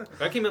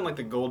 That came in like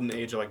the golden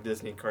age of like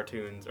Disney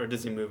cartoons or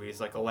Disney movies.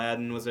 Like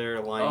Aladdin was there,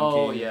 Lion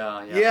Oh King.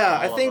 yeah. Yeah,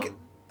 I all of think.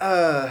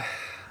 them.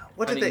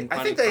 What did Finding- they?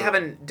 I think Finding they Dory.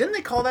 haven't. Didn't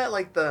they call that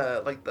like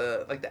the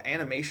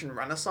animation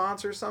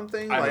renaissance or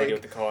something? I have no like, idea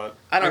what to call it.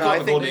 I don't They know, call I it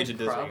the think golden They age of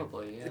Disney.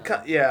 probably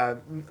yeah. Yeah,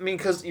 I mean,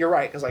 because you're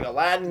right. Because like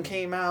Aladdin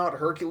came out,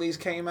 Hercules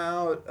came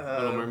out,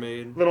 Little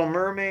Mermaid. Little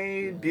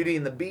Mermaid, Beauty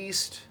and the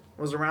Beast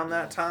was around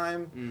that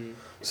time. Mm.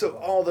 So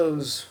all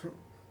those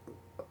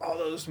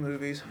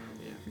movies.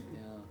 Yeah. Yeah.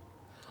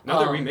 Now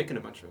they're Um, remaking a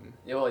bunch of them.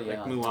 Well,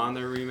 yeah. Like Mulan,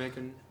 they're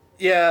remaking.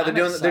 Yeah, I'm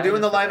they're excited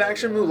doing the for live that,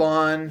 action yeah.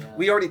 Mulan. Yeah.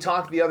 We already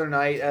talked the other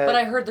night. But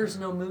I heard there's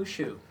no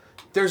Mushu.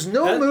 There's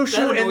no That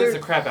Mushu and annoys there's the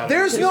crap out of me.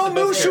 there's He's no the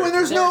best Mushu and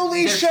there's no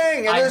Li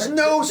Shang and I there's heard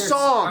no there's-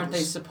 songs. Aren't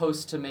they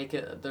supposed to make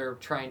it? They're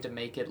trying to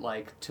make it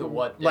like to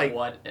what Like,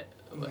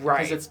 because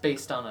right. it's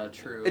based on a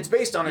true. It's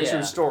based on a Yeah.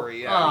 true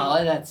story. Yeah.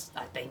 Oh, that's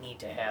they need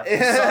to have the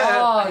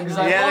songs.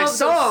 I Yeah, love there's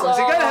songs.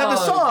 You gotta have the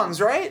songs.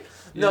 songs, right?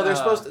 No, they're Yeah.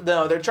 supposed to.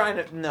 No, they're trying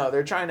to. No,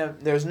 they're trying to.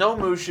 There's no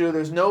Mushu.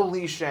 There's no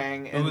Li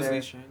Shang. Who And was Li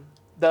there- Shang?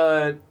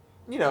 the,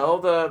 you know,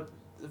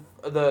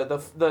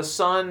 the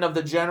son of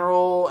the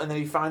general, and then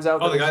he finds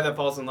out. Oh, the that guy that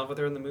falls in love with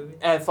her in the movie?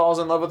 and falls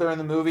in love with her in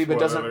the movie, but Spoiler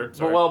doesn't. alert, But,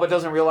 sorry. but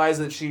doesn't realize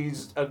that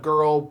she's a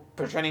girl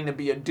pretending to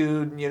be a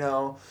dude. You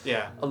know,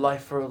 Yeah. a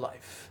life for a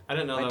life. I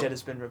didn't know My that. debt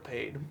has been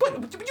repaid.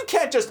 But you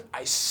can't just.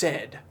 I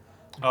said.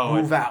 Oh,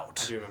 Move I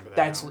out. do remember that.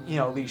 That's now. you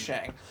know Li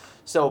Shang.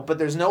 So, but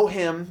there's no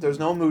him. There's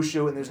no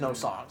Mushu, and there's no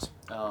songs.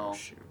 Oh,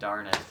 Shoot.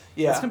 darn it.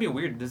 Yeah. It's gonna be a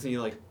weird Disney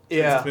like.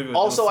 Yeah. princess movie with no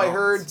Also, I songs.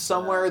 heard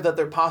somewhere that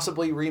they're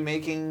possibly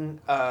remaking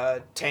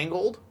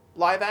Tangled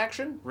live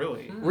action.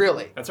 Really. Hmm.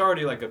 Really, That's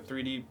already like a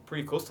 3D,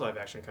 pretty close to live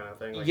action kind of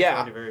thing. Like, Yeah. It's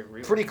already very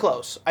real. pretty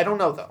close. I don't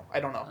know though. I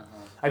don't know. Uh-huh.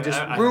 I've just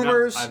I've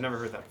rumors. I've never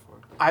heard that before.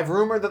 I've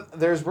rumored that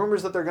there's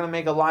rumors that they're gonna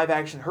make a live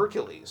action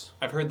Hercules.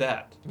 I've heard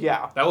that.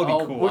 Yeah, That would be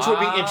Oh, cool. Which would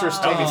be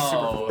interesting. That'd be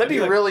super cool. that'd be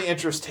like- really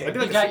interesting. that'd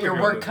be You like got a your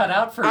superhero work movie. cut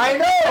out for you. I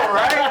know,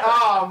 right?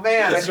 Oh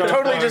man, I That's should so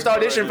totally fun. just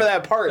audition for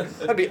that part.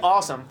 That'd be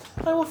awesome.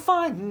 I will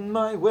find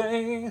my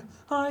way.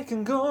 I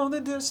can go the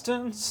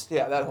distance.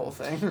 Yeah, that whole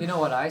thing. You know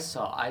what I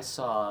saw?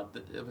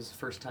 It was the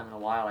first time in a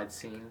while I'd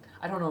seen.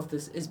 I don't know if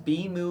this is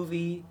B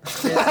movie.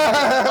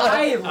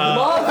 I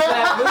love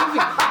that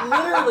movie.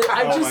 Literally,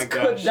 I Oh just my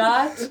could gosh.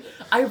 not.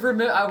 I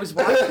remember I was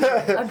watching.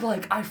 I'm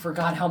like, I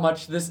forgot how good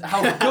this is.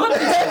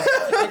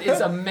 It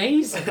is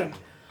amazing.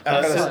 I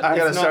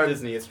gotta It's not start.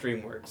 Disney. It's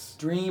DreamWorks.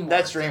 DreamWorks.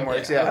 That's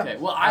DreamWorks, okay. yeah. Okay.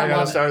 Well, I I gotta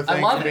love start it.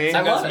 I love thinking it. B.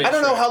 I love it. I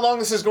don't know how long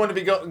this is going to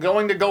be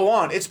going to go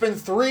on. It's been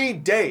 3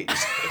 days.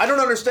 I don't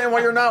understand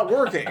why you're not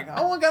working. I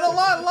got a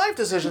lot of life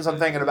decisions I'm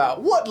thinking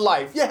about. What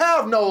life? You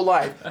have no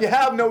life. You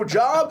have no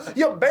job.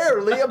 You're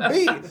barely a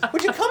bee.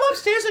 Would you come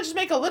upstairs and just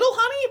make a little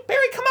honey?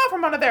 Barry, come out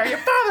from under there. Your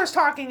father's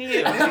talking to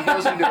you. And he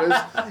goes into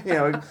his, you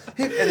know, and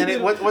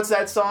then what's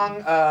that song?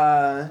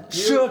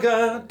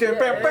 Sugar.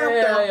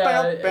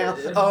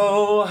 Yeah.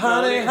 Oh,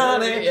 honey,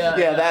 honey. Yeah,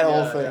 that whole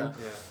yeah, thing. yeah.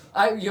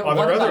 Yeah. Are One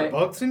there of other my-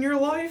 bugs in your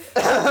life?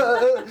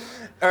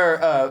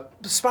 Or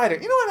spider.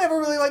 You know, I never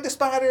really liked the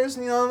spiders.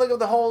 You know, look at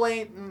the whole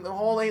eight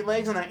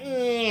legs and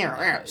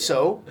the.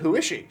 So who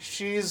is she?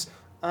 She's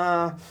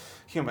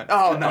human.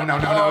 Oh no,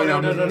 not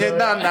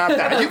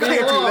that. You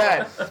can't do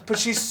that. But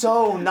she's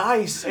so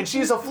nice, and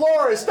she's a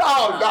florist.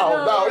 Oh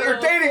no, you're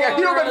dating a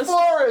human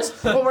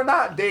florist. Well, we're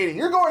not dating.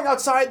 You're going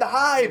outside the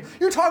hive.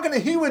 You're talking to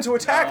humans who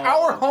attack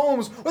our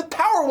homes with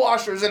power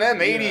washers and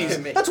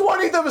M80s. Yeah. That's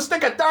 1/8 of a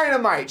stick of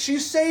dynamite. She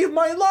saved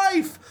my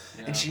life,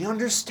 and she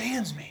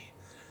understands me.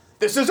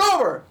 This is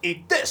over.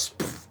 Eat this.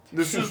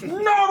 This is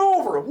not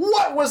over.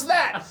 What was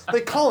that? They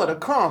call it a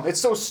crumb.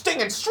 It's so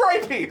stinging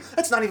stripy.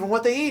 That's not even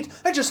what they eat.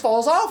 It just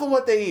falls off of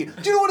what they eat.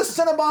 Do you know what a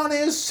Cinnabon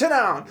is? Sit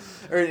down.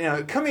 Or, you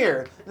know, come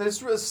here.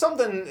 There's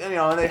something, you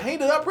know, and they hang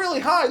it up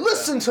really high.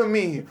 Listen to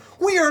me.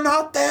 We are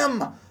not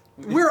them.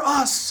 We're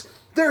us.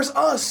 There's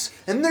us,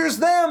 and there's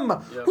them.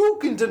 Yep. Who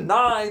can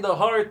deny the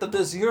heart that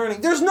is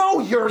yearning? There's no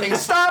yearning.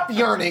 Stop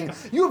yearning.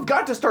 You've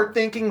got to start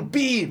thinking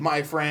B,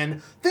 my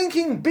friend.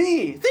 Thinking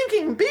B.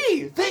 Thinking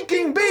B.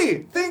 Thinking B.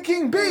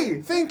 Thinking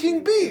B.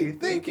 Thinking B.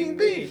 Thinking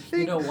B.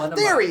 You know, one of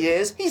There my- he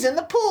is. He's in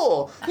the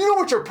pool. You know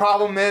what your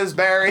problem is,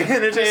 Barry?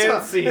 And it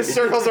just it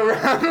circles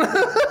around.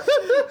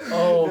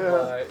 Oh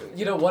my!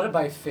 You know, one of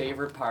my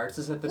favorite parts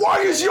is at the. Why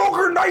is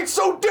Yoga Night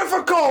so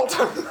difficult?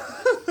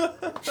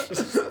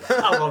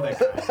 I love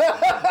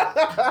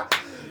that guy.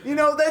 You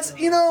know, that's,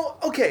 you know,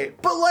 okay,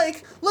 but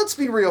like, let's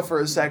be real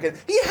for a second.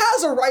 He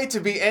has a right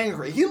to be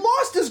angry. He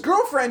lost his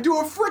girlfriend to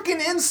a freaking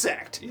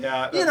insect.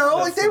 Yeah. You know,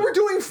 like they were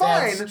doing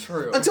fine. That's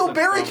true. Until That's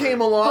Barry a bummer.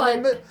 came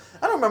along. But- And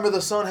I don't remember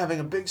the sun having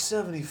a big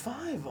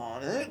 75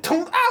 on it.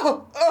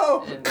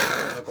 Oh! In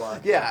the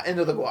block. Yeah,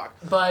 into the guac.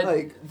 But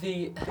Like-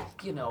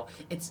 you know,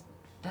 it's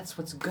that's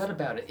what's good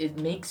about it. It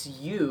makes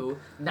you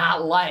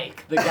not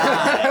like the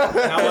guy.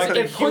 Not like the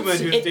it human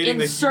who's it dating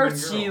the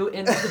inserts human girl. you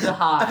into the I'm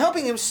hive.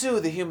 helping him sue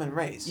the human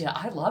race. Yeah,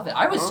 I love it.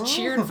 I was Oh.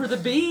 cheering for the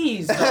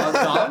bees,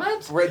 doggone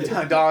it.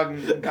 Red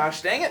dog,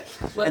 gosh dang it.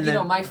 But And you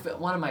then- know,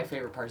 one of my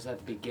favorite parts is at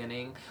the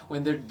beginning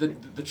when they're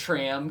the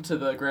tram to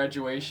the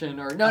graduation,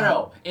 or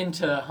no,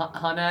 into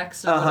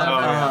Hunex or whatever,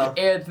 Uh-huh.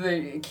 and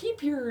they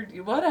keep your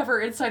whatever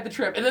inside the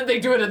tram, and then they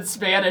do it in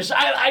Spanish.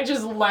 I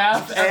just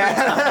laugh every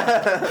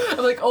time.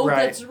 I'm like, oh, Right.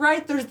 that's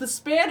right. There's the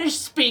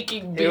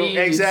Spanish-speaking bees.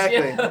 Exactly.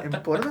 Yeah. En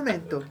por el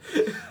momento.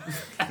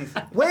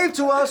 Wave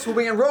to us. We'll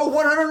be in row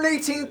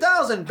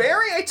 118,000.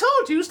 Barry, I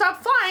told you,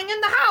 stop flying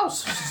in the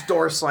house.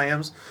 Door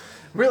slams.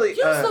 Really. Use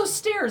those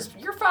stairs.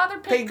 Your father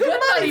Pay paid good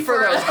money for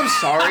those. it. I'm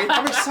sorry.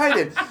 I'm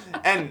excited.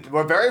 And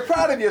we're very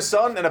proud of you,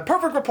 son. And a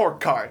perfect report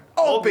card.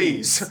 All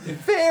B's.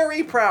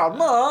 Very proud.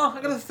 Ma,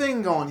 I got a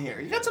thing going here.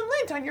 You got some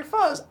lint on your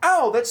fuzz.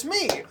 Ow, that's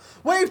me.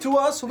 Wave to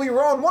us. We'll be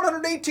rolling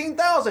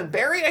 118,000.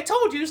 Barry, I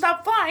told you to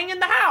stop flying in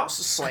the house.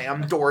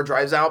 Slam. Door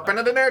drives out.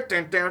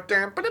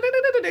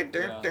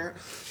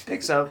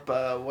 Picks up,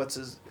 what's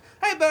his...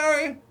 Hey,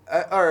 Barry.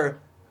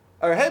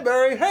 Or hey,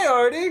 Barry. Hey,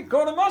 Artie.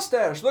 Growing a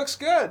mustache. Looks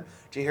good.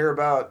 Did you hear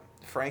about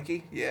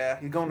Frankie? Yeah.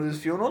 You going to his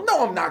funeral?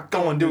 No, I'm not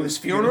going to his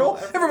funeral.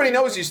 Everybody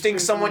knows you sting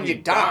someone, you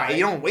die. You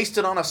don't waste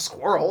it on a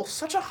squirrel.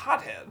 Such a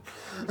hothead.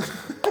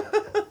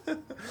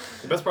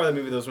 The best part of the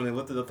movie, though, is when they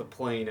lifted up the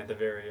plane at the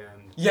very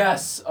end.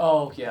 Yes.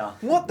 Oh, yeah.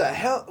 What the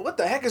hell? What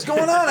the heck is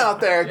going on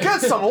out there?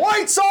 Get some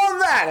lights on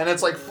that! And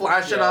it's like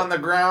flashing Yeah. on the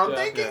ground.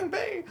 Yeah. Thinking,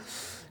 babe.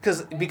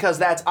 Because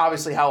that's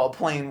obviously how a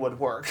plane would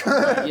work.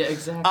 Yeah,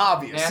 exactly.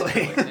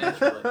 Obviously.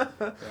 Naturally.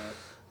 Yeah.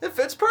 It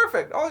fits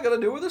perfect. All I gotta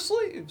do are the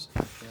sleeves.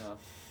 Yeah.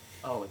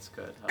 Oh, it's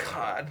good. I love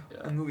God, it.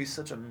 the Yeah. movie's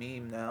such a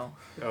meme now.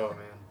 Oh, man.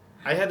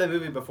 I had that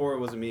movie before it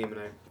was a meme,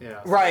 and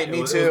Right, it me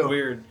was, too. It was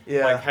weird.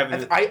 Yeah, Like,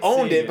 having I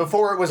owned seeing it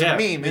before it was Yeah, a meme,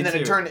 me and then it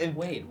too. turned in.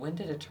 Wait, when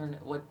did it turn?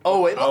 What?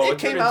 Oh, it It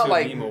came turned out into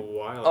like a meme a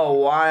while a ago.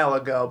 while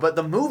ago, but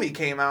the movie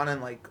came out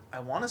in like I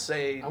want to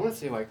say I want to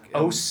say like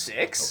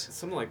 06?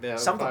 something like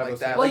that. Something 05, like 06.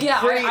 that. Well, like yeah,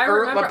 pretty I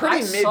remember. pretty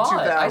I saw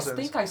it. I 2000s.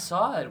 think I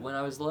saw it when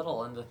I was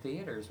little in the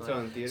theaters. So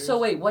in theaters? So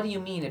wait, what do you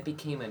mean it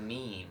became a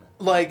meme?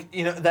 Like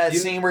that You-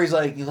 scene where he's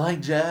like, "You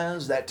like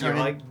jazz?" That You turned.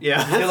 like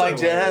yeah. You that's like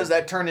what it jazz? was.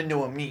 That turned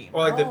into a meme.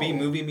 Or like the Oh, B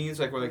movie memes,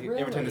 like where like every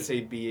time they really?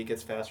 say B, it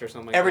gets faster or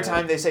something like Every that.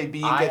 time they say B,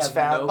 it I gets have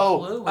fat. no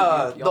clue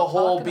what the y'all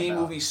whole talking B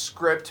about. movie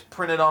script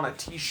printed on a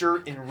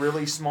T-shirt in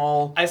really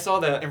small, I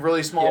saw that.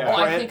 small Yeah. Oh,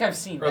 I print. think I've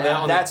seen Or that that.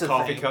 on That's the a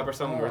coffee thing. cup or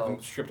something, Oh. where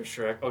the script of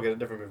Shrek. Okay, a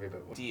different movie,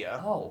 but Yeah.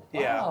 Oh,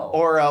 Yeah. wow.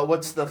 Or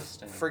what's the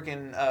Interesting.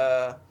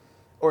 freaking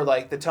or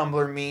like the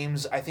Tumblr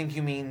memes? I think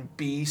you mean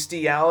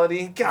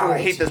bestiality. God, I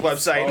hate this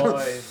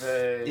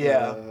website.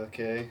 Yeah.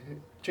 Okay.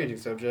 Changing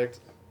subject.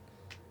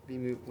 B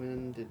movie.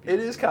 When did B It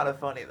is kind of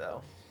funny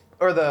though.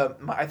 Or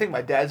I think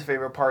my dad's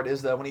favorite part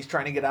is when he's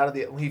trying to get out of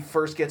when he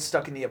first gets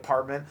stuck in the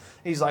apartment.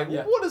 He's like,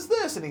 Yeah. "What is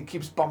this?" And he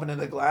keeps bumping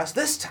into the glass.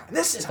 This time.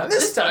 That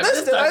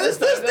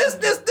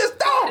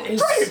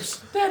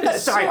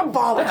is so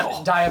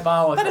diabolical.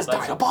 Diabolical. That is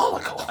That's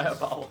diabolical.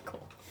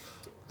 diabolical.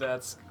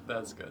 That's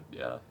good.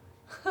 Yeah,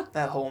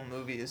 That whole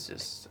movie is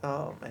just,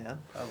 oh man.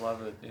 I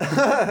love it.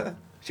 Yeah.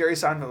 Jerry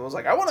Seinfeld was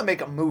like, "I want to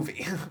make a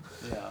movie."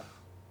 yeah.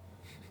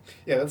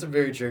 Yeah, that's a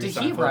very Jerry Did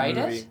he Seinfeld write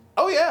movie. it?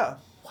 Oh yeah.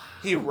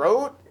 He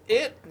wrote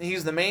it.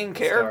 He's the main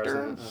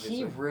character. Stars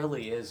He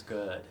really is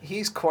good.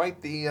 He's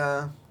quite the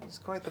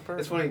person.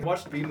 It's funny. I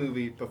watched B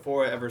movie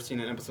before I ever seen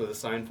an episode of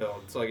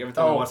Seinfeld. So like every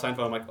time I Oh. watch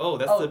Seinfeld, I'm like, oh,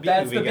 that's Oh, the B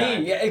that's movie the B. guy.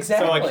 Yeah,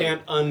 exactly. So I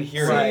can't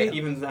unhear Right. it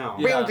even now.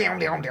 Yeah.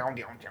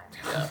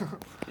 Yeah.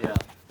 Yeah.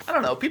 I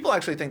don't know. People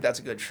actually think that's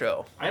a good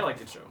show. I like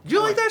the show. Do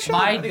you like that show?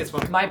 I think it's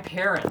fun. My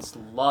parents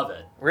love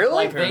it. Really?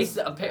 Like they,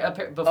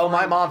 Parents. before, Oh,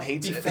 my mom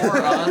hates it. before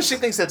us- She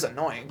thinks it's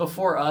annoying.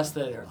 Before us,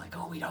 they're like,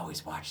 oh, we'd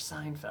always watch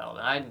Seinfeld.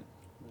 And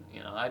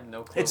I had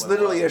no clue. It's what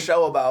literally it a was.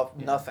 show about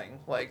Yeah. nothing.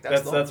 Like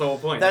That's the whole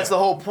point. That's yeah. the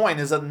whole point.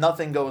 Is that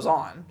nothing goes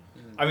on.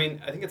 I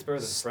mean, I think it's better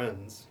than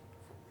Friends.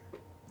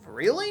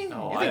 Really?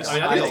 No, You I, think so?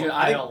 I I, think-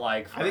 I don't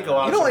like. I think a Friends.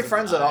 lot You of don't like shows-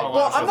 Friends at a all. lot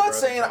Well, of I'm shows not are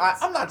saying better than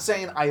I'm not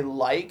saying I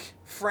like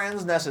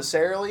Friends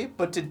necessarily,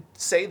 but to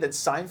say that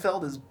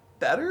Seinfeld is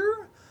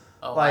better,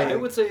 Oh, like- I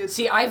would say it's.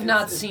 See, I've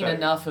not it's seen better.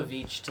 enough of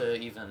each to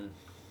even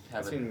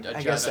have I've seen- a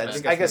I guess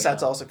judgment.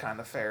 that's also kind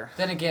of fair.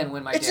 Then again,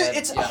 when my It's dad, just,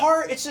 it's yeah.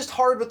 hard. It's just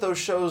hard with those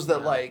shows that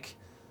Yeah. like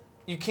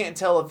you can't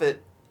tell if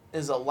it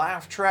is a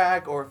laugh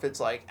track or if it's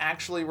like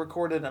actually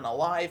recorded in a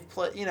live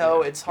play. You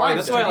know, Yeah. it's hard. Live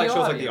That's to- why I studio like shows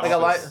like The audience. like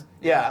a Office. live,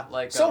 yeah.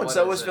 Like, So and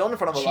so what was is filmed in it?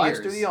 front of a live Cheers.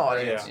 studio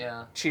audience.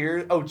 Yeah.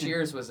 Cheers. Oh, did,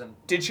 Cheers was in.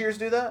 did Cheers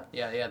do that?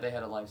 Yeah, they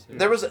had a live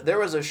studio. There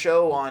was a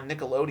show on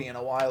Nickelodeon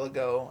a while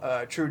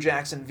ago, True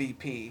Jackson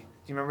VP. Do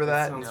you remember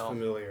that? Sounds No.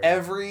 familiar.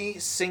 Every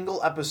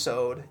single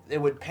episode, it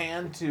would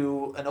pan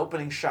to an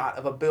opening shot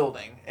of a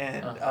building,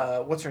 and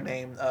Uh-huh. what's her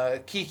name?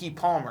 Kiki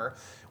Palmer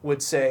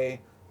would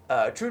say,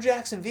 "True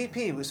Jackson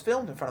VP was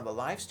filmed in front of a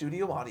live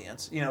studio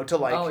audience." You know, to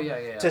like Oh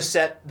yeah. to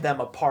set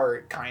them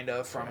apart, kind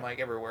of from like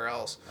everywhere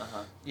else. Uh-huh.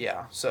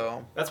 Yeah.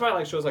 So That's why I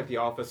like shows like The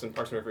Office and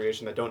Parks and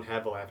Recreation that don't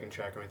have a laughing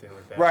track or anything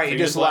like that. right, So you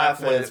just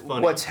laugh when at it's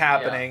funny. what's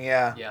happening.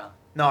 Yeah. Yeah.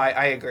 No,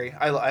 I agree.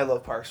 I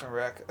love Parks and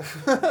Rec.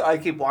 I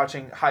keep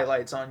watching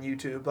highlights on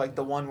YouTube, like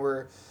the one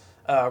where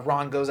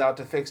Ron goes out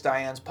to fix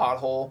Diane's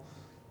pothole,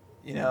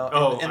 in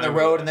the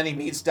road, and then he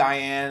meets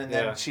Diane, and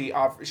then she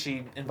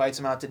invites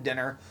him out to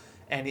dinner,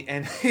 and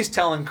he's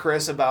telling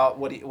Chris about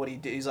what he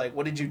did. He's like,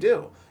 "What did you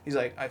do?" He's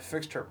like, "I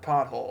fixed her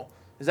pothole."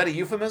 Is that a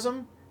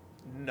euphemism?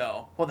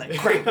 No. Well then,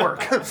 great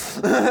work.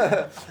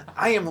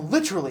 I am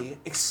literally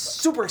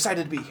super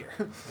excited to be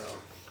here.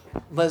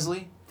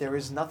 Leslie, there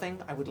is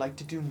nothing I would like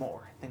to do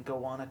more than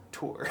go on a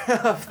tour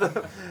of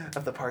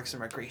the Parks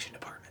and Recreation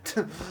Department.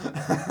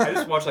 I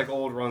just watch like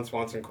old Ron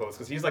Swanson quotes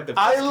because he's like the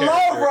I best love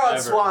character Ron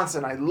ever.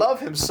 Swanson. I love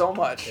him so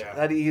much. Yeah.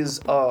 That he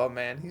is. Oh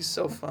man, he's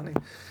so funny.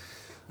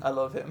 I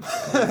love him.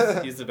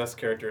 He's the best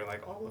character in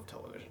like all of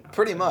television. I would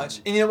Pretty say.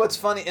 much. And you know what's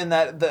funny in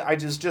that I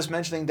just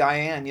mentioning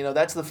Diane.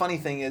 That's the funny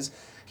thing is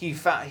he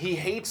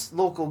hates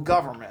local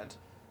government.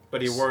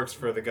 But he works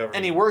for the government.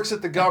 And he works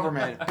at the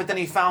government, but then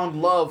he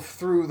found love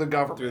through the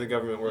government. through the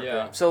government work.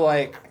 Yeah. So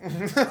like.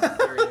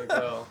 There you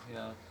go.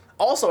 Yeah.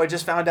 Also, I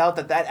just found out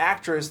that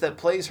actress that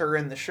plays her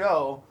in the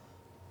show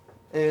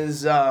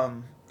is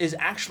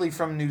actually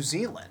from New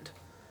Zealand.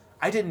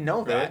 I didn't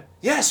know that. Really?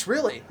 Yes,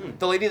 really.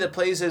 The lady that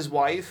plays his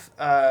wife,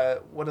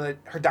 her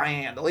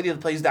Diane. The lady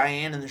that plays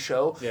Diane in the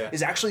show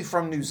is actually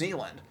from New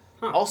Zealand.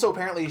 Huh. Also,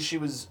 apparently, she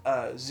was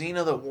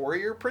Xena the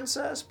Warrior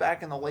Princess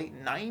back in the late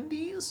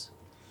 90s.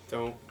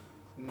 Don't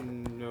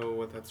know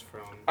what that's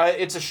from.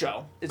 It's a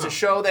show. It's a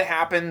show that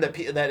happened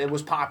that it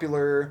was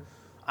popular.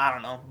 I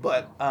don't know,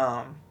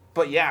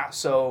 but yeah.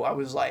 So I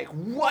was like,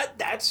 "What?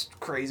 That's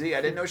crazy!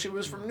 I didn't know she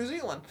was from New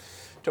Zealand.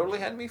 Totally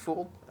had me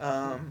fooled."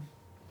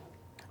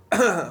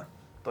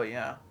 But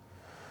yeah,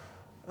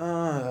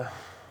 yeah,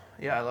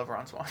 I love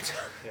Ron Swanson.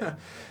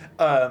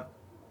 Yeah.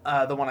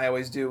 The one I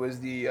always do is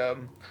the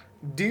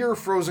dear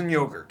frozen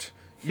yogurt.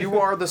 You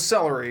are the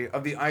celery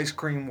of the ice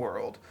cream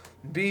world.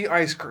 Be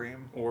ice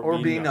cream or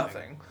be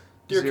nothing.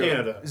 Dear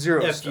Canada,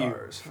 Zero F you.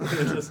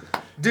 stars.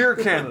 Dear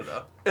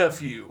Canada,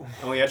 F you.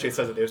 Oh, he actually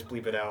says it. They just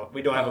bleep it out.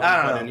 We don't have a I bleep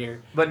don't button know. in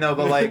here. But no,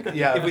 but like,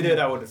 yeah. If we did,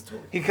 I would have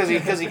told. Because he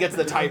gets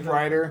the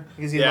typewriter.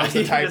 Because he loves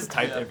he to type. just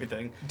typed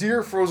everything.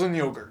 Dear frozen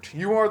yogurt,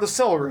 you are the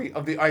celery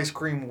of the ice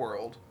cream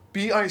world.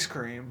 Be ice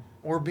cream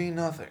or be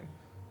nothing.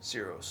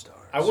 0 stars.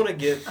 I want to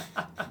get.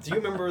 Do you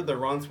remember the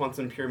Ron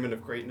Swanson Pyramid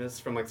of Greatness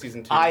from like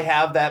season 2? I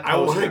have that I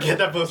want poster. to get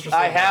that poster. So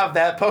I bad. have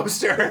that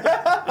poster.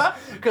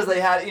 Because they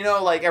had,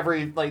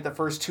 like the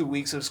first 2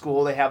 weeks of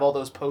school, they have all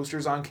those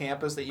posters on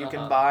campus that you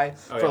can buy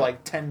Oh, for yeah.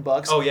 like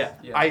 $10. Oh yeah.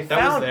 Yeah. I That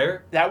found was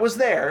there? That was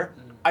there.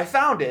 I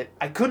found it.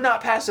 I could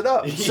not pass it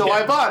up, so Yeah.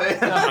 I bought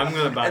it. I'm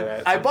gonna buy And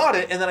that. I bought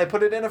it, and then I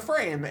put it in a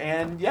frame,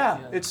 and Yeah.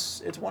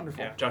 it's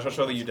wonderful. Yeah, Josh, I'll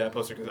show you that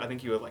poster because I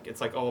think you would like.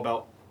 It's like all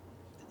about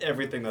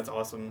everything that's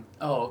awesome.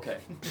 Oh, okay.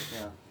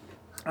 Yeah.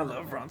 I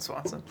love Ron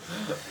Swanson.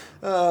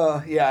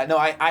 Yeah, no,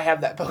 I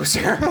have that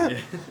poster.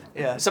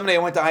 Yeah, someday I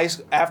went to high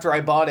school after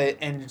I bought it,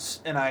 and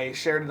I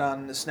shared it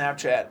on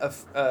Snapchat.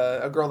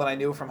 A girl that I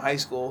knew from high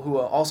school who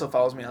also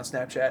follows me on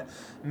Snapchat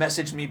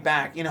messaged me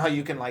back. You know how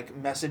you can like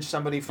message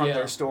somebody from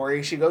their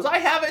story? She goes, "I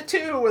have it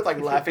too," with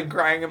like laughing,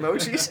 crying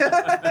emojis.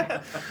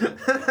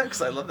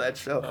 Because I love that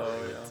show.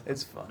 Oh yeah.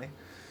 It's funny.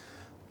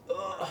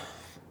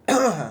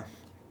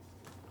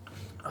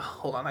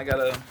 Hold on, I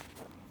gotta.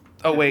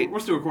 Oh wait. We're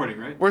still recording,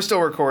 right? We're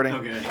still recording.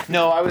 Okay.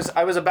 No, I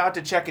was about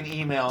to check an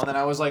email, and then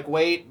I was like,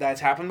 "Wait, that's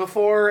happened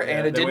before,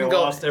 and it then we didn't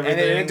go, lost and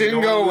everything. it We didn't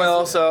don't go wanna well."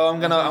 lose it. So I'm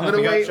gonna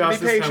We got wait, Josh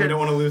be this time, we patient. don't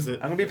want to lose it.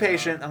 I'm gonna be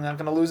patient. I'm not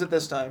gonna lose it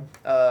this time.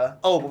 But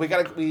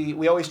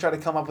we always try to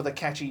come up with a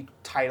catchy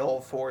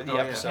title for the Oh,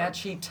 yeah. episode.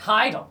 Catchy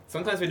title.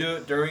 Sometimes we do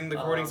it during the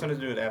recording. Sometimes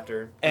we do it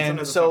after. And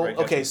sometimes it's so not very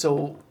catchy. okay,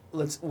 so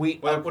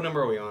What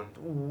number are we on?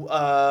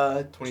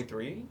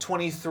 23.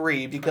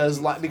 23 because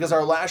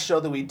our last show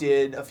that we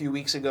did a few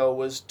weeks ago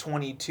was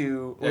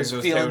 22 There was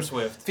goes feeling Taylor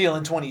Swift.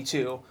 feeling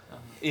 22.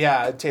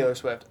 Yeah, Taylor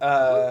Swift.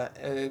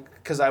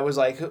 Because I was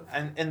like,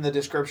 and in the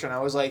description, I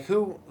was like,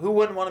 who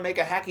wouldn't want to make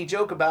a hacky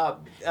joke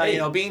about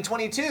being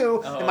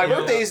 22? Oh, and my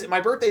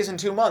yeah. birthday's in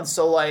 2 months,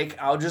 so like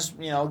I'll just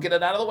get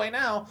it out of the way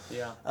now.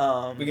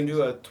 Yeah. We can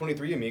do a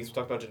 23 mix. We'll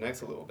talk about Gen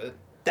X a little bit.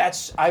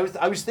 I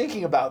was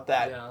thinking about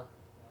that. Yeah.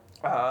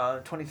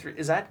 23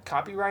 is that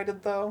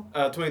copyrighted though?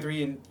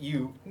 23 and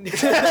you.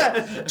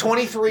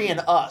 23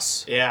 and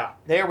us. Yeah.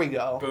 There we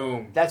go.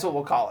 Boom. That's what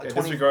we'll call it. Yeah,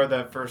 20 disregard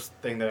that first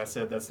thing that I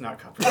said. That's not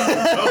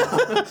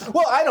copyrighted.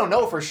 Well, I don't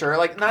know for sure.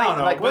 Like, not I don't even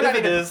know, like but if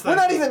it is, we're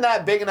not that's- even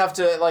that big enough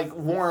to like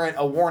warrant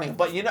a warning.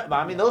 But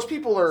I mean, those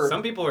people are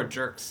Some people are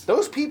jerks.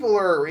 those people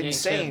are ain't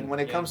insane kidding. when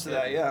it You comes to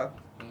ain't that. Yeah,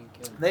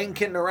 they ain't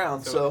kidding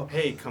around. So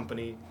hey,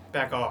 company,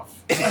 back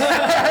off.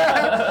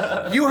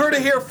 you heard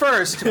it here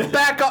first.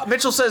 Back off.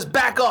 Mitchell says,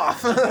 "Back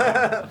off."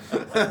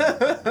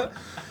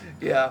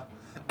 Yeah.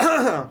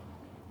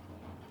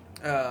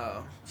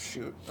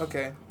 Shoot.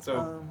 Okay.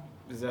 So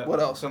is that what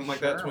else? Something like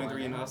that. Sure, 23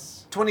 why and not?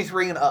 us.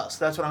 23 and us.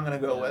 That's what I'm gonna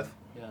go with.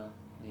 Yeah.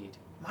 Neat.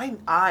 My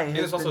eye has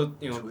there's also, been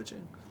you know,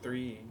 twitching.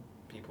 3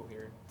 people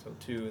here. So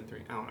 2 and 3.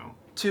 I don't know.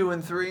 2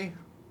 and 3.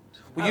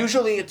 Well,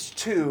 usually it's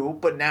 2,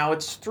 but now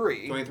it's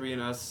 3. 23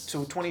 and us.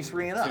 So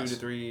 23 and 2 us. to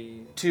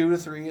 3. 2 to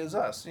 3 is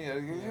us. Yeah.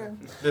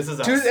 This is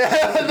us.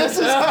 This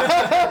is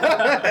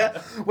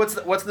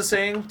what's the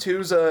saying?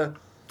 Two's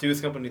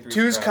company,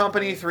 two's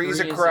company, three's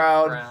a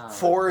crowd,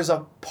 4 is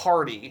a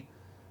party,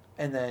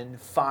 and then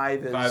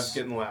 5 is 5's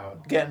getting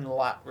loud. Getting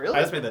loud. Really?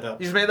 I just made that up.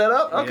 You just made that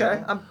up?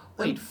 Okay. Yeah.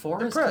 Wait, 4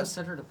 is impressed.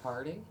 considered a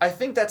party? I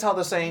think that's how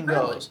the saying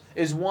Really? goes.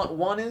 Is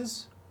one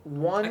is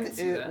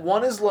that.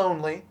 1 is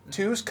lonely,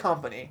 2's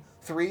company,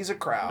 3's a I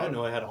crowd. didn't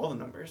know I had all the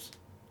numbers.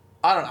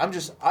 I don't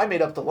know. I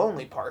made up the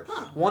lonely part.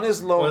 1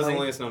 is lonely. What is the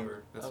loneliest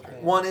number? That's Okay. true.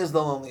 1 is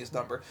the loneliest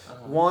number.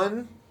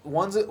 Uh-huh.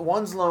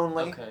 One's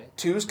lonely. Okay.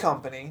 2's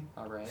company.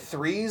 All right.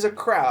 3's a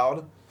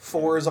crowd.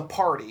 4 is a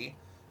party.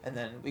 And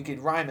then we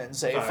could rhyme it and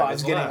say 5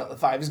 is loud.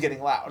 5 is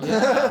getting loud.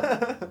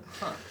 Yeah.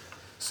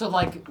 So,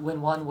 like,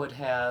 when one would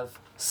have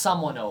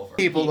someone over.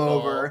 People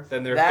over.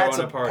 Then they're That's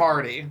throwing a a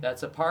party.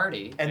 That's a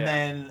party. And Yeah.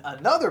 then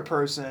another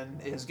person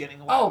is getting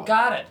loud. Oh,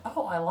 got it.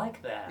 Oh, I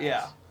like that.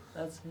 Yeah.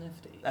 That's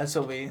nifty.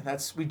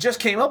 We just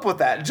came up with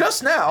that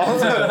just now.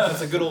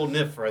 That's a good old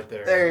NIF right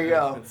there. There you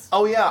go. It's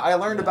Oh yeah, I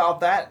learned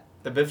about that.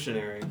 the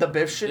Biftionary. The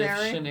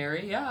Biftionary.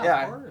 Dictionary, yeah,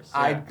 Yeah, of course.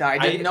 I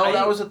didn't know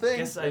that was a thing. I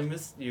guess I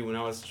missed you when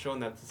I was showing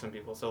that to some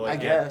people. So I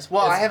like, guess.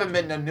 Well, It's- I haven't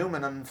been to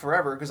Newman in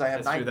forever because I have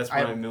That's night. true. That's I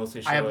when have, I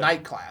mostly show I have it.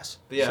 night class.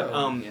 But yeah,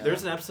 So, yeah.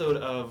 there's an episode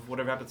of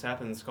Whatever Happens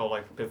Happens called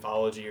like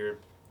Biffology or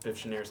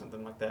Biftionary or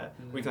something like that.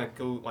 Mm-hmm. We can like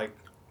go like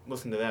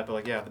listen to that. But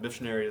like yeah, the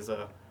Biftionary is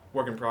a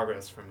work in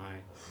progress for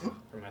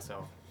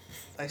myself.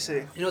 I see.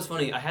 You know what's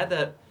funny? I had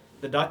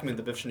the document,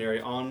 the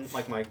Biftionary, on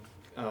like my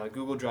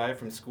Google Drive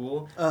from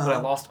school, but I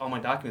lost all my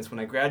documents when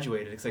I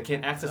graduated because I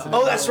can't access it.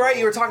 Oh, that's right.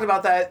 You were talking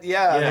about that.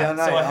 Yeah. the other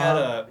night. So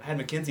I had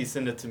Mackenzie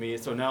send it to me.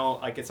 So now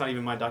like it's not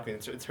even my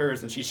document; it's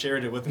hers, and she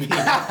shared it with me. So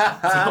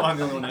I'm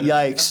the only one that-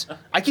 Yikes!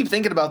 I keep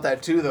thinking about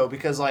that too, though,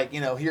 because like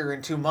here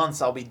in 2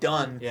 months I'll be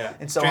done. Yeah.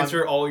 And so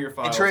transfer all your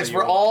files. and so transfer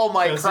you- all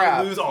my 'cause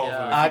crap. You lose all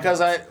Yeah. of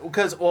them.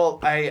 Because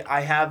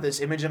I have this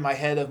image in my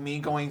head of me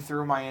going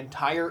through my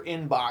entire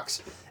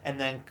inbox and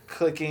then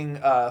clicking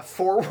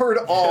forward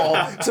all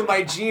to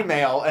my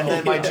Gmail, and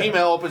then my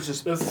Gmail opens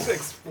just. This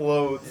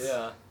explodes.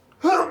 Yeah.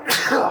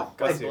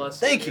 Bless you. Bless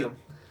Thank you.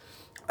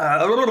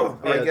 Or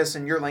I guess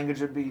in your language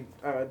it'd be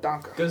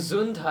danke.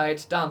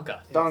 Gesundheit, danke.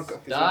 Danke.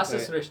 Das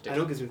ist I richtig.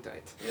 know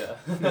Gesundheit. Yeah.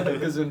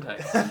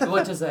 Gesundheit.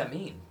 What does that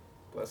mean?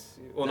 Bless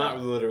you. Well, not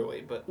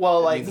literally, but Well,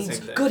 it like- means the It means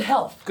same thing. good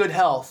health. Good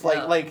health,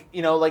 Yeah. like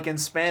like in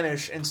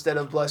Spanish, instead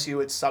of bless you,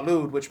 it's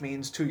salud, which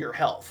means to your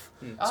health.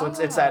 So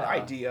it's that Ah.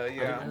 idea,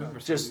 yeah. remember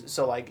Just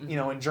so like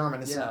in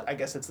German, it's Yeah. I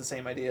guess it's the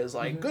same idea as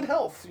like good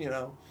health.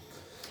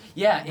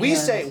 Yeah. We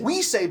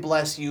and- say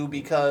bless you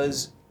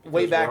because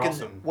way Because back we're in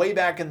awesome. way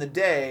back in the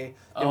day,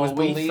 it Oh, was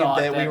we believed thought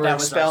that we that were that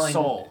was our expelling.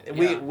 soul.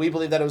 We Yeah. we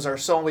believed that it was our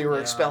soul. We were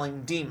Yeah.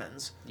 expelling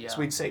demons. Yeah. So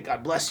we'd say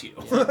God bless you.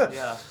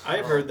 Yeah.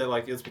 I've heard that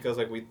like it's because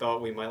like we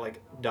thought we might like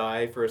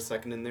die for a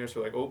second in there, so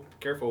we're like, oh,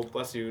 careful,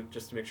 bless you,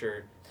 just to make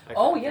sure.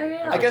 Oh,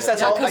 yeah. I guess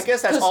that's Yeah, I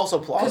guess that's also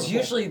plausible. Because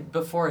usually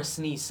before a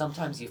sneeze,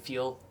 sometimes you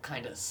feel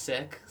kind of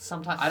sick.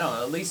 Sometimes I don't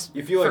know. At least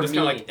You feel like for just me,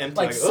 kinda, like, empty,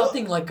 like,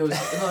 something like goes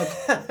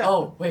like,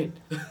 oh wait,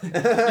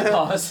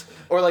 pause.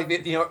 Or like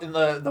in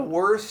the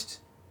worst.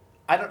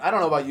 I don't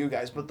know about you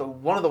guys, but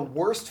one of the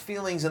worst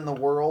feelings in the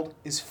world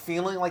is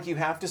feeling like you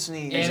have to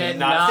sneeze, And it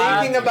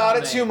not thinking about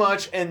it coming. too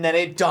much, and then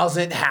it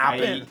doesn't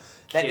happen.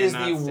 That is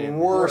cannot the stand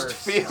worst worse.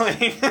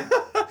 feeling.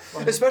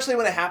 Especially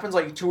when it happens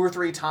like 2 or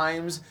 3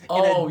 times in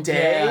Oh, a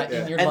day, yeah, and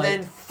and, you're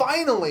then like-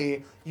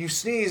 finally you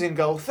sneeze and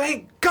go,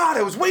 "Thank God,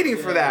 I was waiting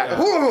for that."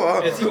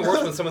 Yeah. It's even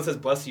worse when someone says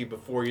bless you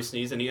before you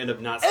sneeze and you end up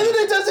not And then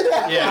sneezing. it doesn't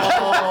happen. Yeah.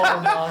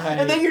 Oh my.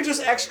 And then you're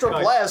just extra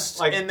Like- blessed,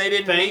 like, and they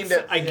didn't thanks, mean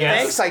to. I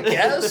guess. Thanks, I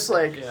guess.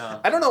 Like, Yeah.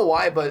 I don't know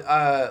why, but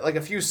like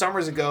a few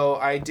summers ago,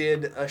 I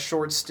did a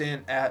short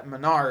stint at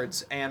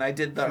Menards, and I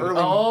did the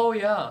early. Oh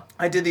yeah.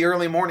 I did the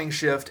early morning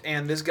shift,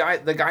 and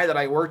the guy that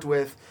I worked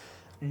with,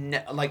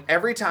 like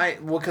every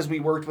time, well, because we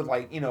worked with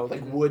like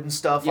wood and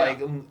stuff, Yeah. like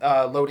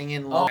loading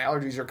in. Oh. My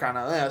allergies are kind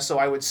of so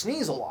I would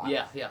sneeze a lot.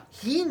 Yeah. Yeah.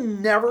 He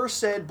never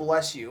said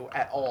 "bless you"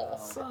 at all,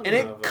 Son and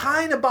it of a-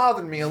 kind of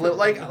bothered me a little.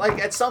 Like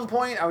at some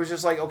point, I was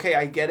just like, okay,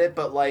 I get it,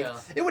 but like Yeah.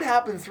 it would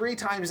happen 3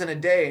 times in a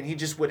day, and he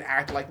just would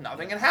act like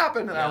nothing had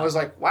happened, and I Yeah. was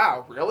like,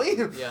 wow, really?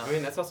 Yeah. I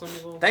mean, that's how some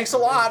people. Thanks a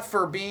lot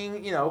for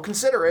being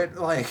considerate.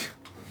 Like.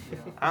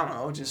 I don't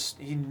know, just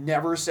he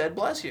never said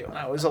bless you. And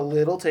I was a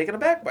little taken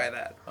aback by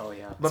that. Oh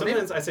yeah. But maybe,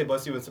 Sometimes I say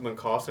bless you when someone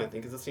coughs and I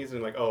think it's a sneeze and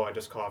I'm like, oh, I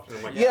just coughed. And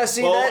I'm like, yeah,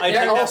 see well, that, I that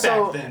take that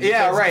also back then.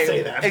 yeah, Because I right.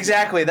 say that.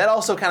 Exactly. That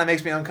also kind of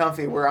makes me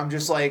uncomfy where I'm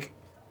just like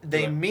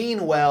they Yeah.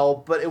 mean well,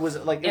 but it was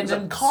like it was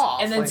a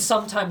cough. And then like,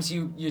 sometimes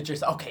you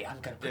just okay. I'm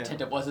gonna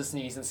pretend it was a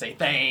sneeze and say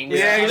thanks.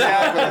 Yeah,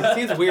 exactly.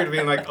 It seems weird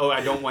being like, oh,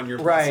 I don't want your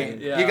right. blessing.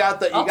 Yeah. You got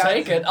the I'll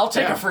take it. I'll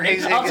take yeah, a free.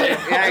 exactly. I'll take, Yeah,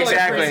 I'll take a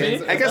exactly.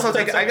 free. I guess I'll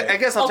take I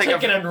guess I'll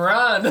take it and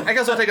run. I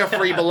guess I'll take a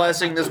free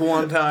blessing this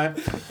one time.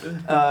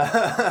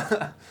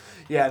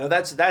 Yeah, no,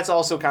 that's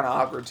also kind of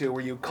awkward too,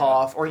 where you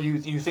cough or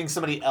you think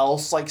somebody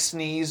else like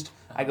sneezed.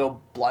 I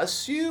go,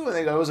 bless you, and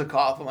they go, it was a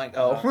cough. I'm like,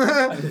 oh,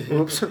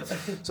 oops.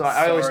 So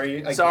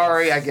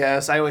I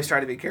guess I always try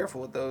to be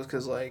careful with those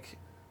because like,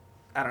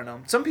 I don't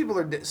know. Some people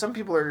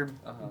are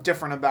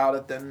different about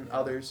it than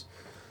others.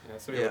 Yeah,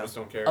 some people just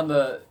don't care. On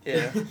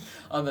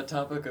the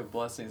topic of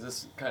blessings,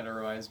 this kind of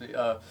reminds me.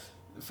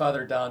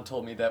 Father Don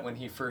told me that when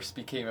he first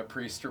became a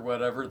priest or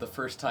whatever, the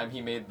first time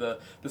he made the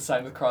sign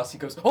of the cross, he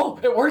goes, "Oh,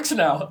 it works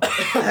now."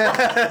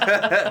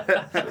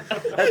 That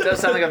does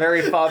sound like a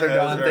very Father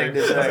Don thing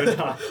to say.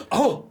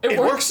 Oh, it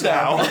works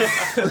now.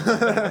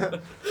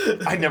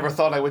 I never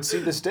thought I would see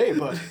this day,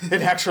 but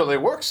it actually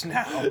works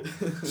now.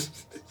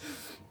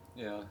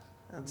 Yeah.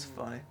 That's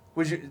funny.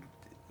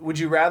 Would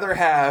you rather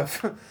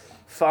have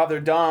Father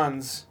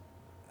Don's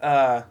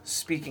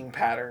speaking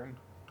pattern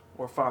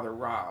or Father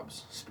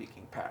Rob's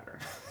speaking pattern?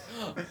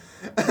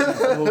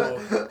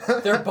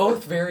 They're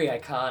both very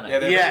iconic. Yeah,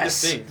 they're very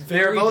distinct.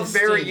 They're both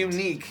very distinct.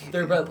 unique.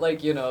 They're both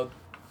like, you know,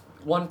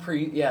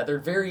 they're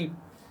very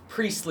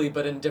priestly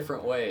but in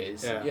different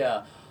ways.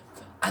 Yeah.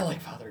 I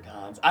like Father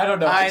Don's. I don't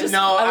know. I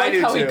like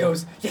do how too. he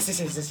goes, yes.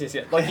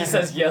 Like he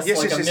says yes,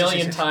 like a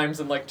million times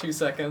in like 2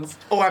 seconds.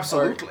 Oh,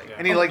 absolutely.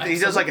 And he he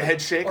does like a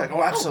head shake, like,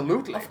 oh,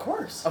 absolutely. Of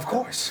course. Of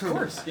course. Of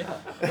course, yeah.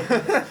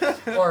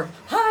 Or,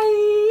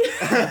 hi!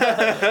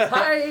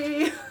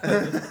 Hi!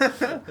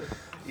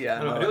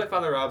 Yeah. I do like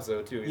Father Rob's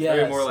though too. He's Yes,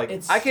 very more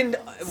like I can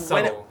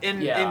subtle.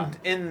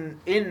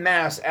 in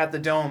mass at the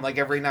Dome, like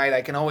every night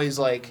I can always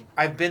like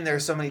I've been there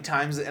so many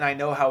times and I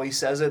know how he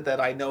says it that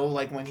I know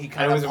like when he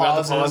kind of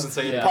pauses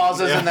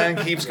and then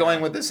keeps going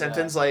with the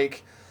sentence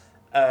like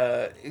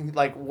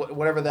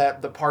whatever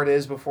the part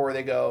is before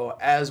they go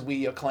as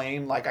we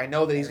acclaim, like I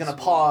know that he's gonna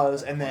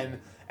pause and then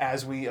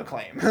as we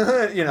acclaim.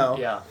 You know.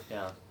 Yeah.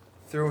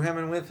 Through him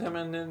and with him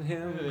and in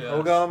him, Yes.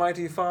 O God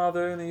Almighty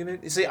Father, in the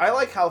unity. See, I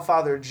like how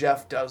Father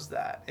Jeff does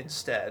that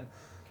instead.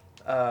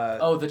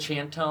 The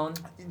chant tone?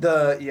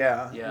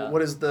 Yeah.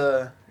 What is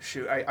the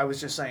shoot? I was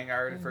just saying I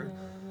already forgot.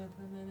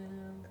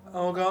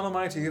 O God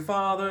Almighty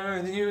Father,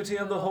 in the unity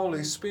of the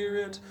Holy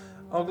Spirit,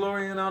 all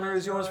glory and honor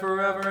is yours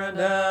forever and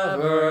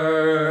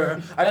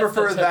ever. I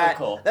prefer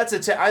that.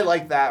 I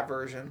like that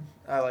version.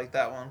 I like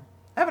that one.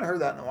 I haven't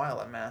heard that in a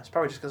while at Mass.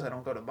 Probably just because I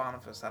don't go to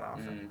Boniface that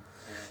often.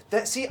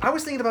 I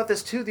was thinking about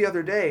this too the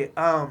other day.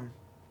 I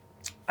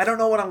don't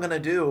know what I'm gonna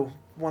do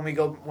when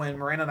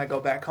Miranda and I go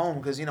back home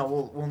because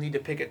we'll need to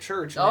pick a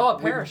church. A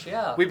parish,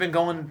 yeah. We've been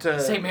going to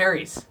St.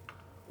 Mary's.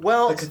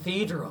 Well, the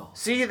cathedral.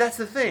 See, that's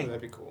the thing.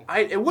 That'd be cool.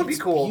 It would be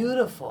cool.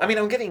 Beautiful. I mean,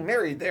 I'm getting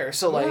married there,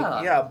 so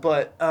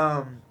but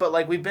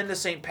like we've been to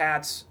St.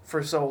 Pat's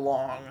for so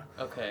long.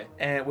 Okay.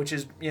 And which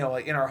is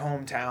like in our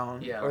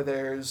hometown. Yeah. Or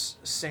there's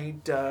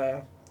Saint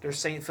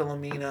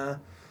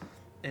Philomena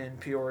in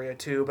Peoria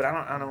too, but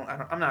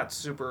I'm not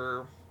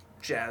super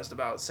jazzed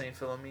about Saint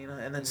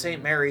Philomena, and then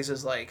Saint Mary's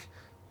is like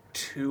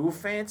too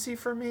fancy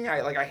for me.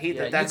 I hate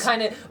that. That's you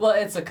kind of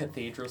it's a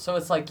cathedral, so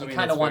it's like you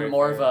kind of want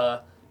more of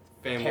a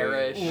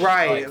parish,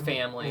 right? Like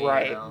family,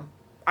 right?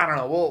 I don't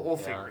know. We'll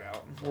figure it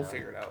out. We'll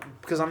figure it out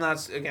because I'm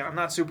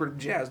not super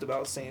jazzed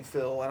about Saint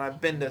Phil, and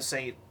I've been to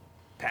Saint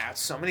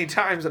Pat's so many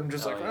times. I'm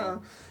just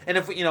And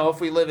if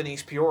we live in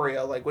East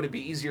Peoria, like would it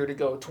be easier to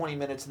go 20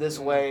 minutes this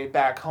way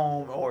back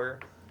home or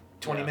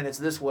 20 minutes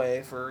this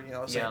way for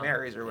St.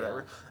 Mary's or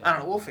whatever? I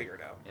don't know. We'll figure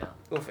it out. Yeah,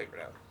 we'll figure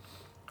it out.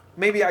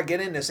 Maybe I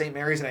get into St.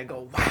 Mary's and I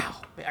go, wow,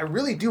 I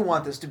really do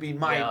want this to be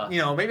my,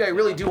 maybe I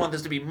really do want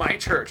this to be my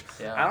church.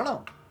 Yeah. I don't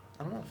know.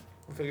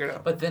 We'll figure it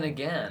out. But then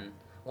again,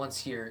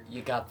 once you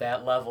got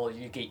that level,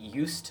 you get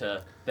used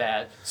to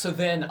that. So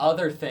then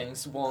other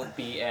things won't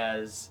be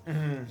as,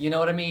 you know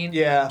what I mean?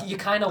 Yeah. You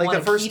kind of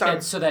want to keep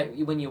it so that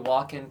when you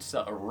walk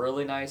into a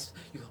really nice,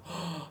 you go,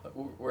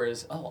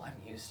 whereas, I'm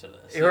used to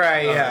this.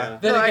 Right, yeah.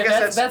 Then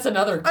again, that's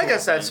another cool thing.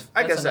 That's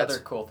another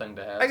cool thing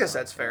to have. I guess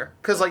that's fair.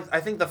 Because, I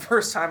think the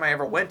first time I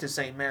ever went to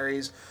St.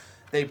 Mary's,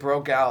 they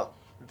broke out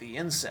the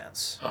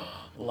incense.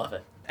 Love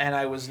it. And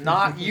I was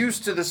not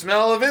used to the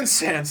smell of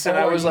incense, and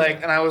I was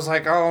like,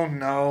 oh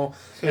no.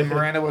 And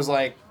Miranda was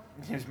like,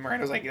 you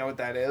know what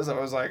that is? I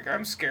was like,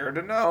 I'm scared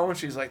to know. And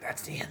she's like,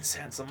 that's the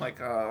incense. I'm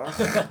like, oh.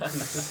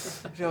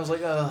 I was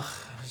like, oh.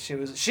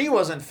 She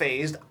wasn't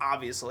phased,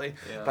 obviously,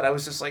 but I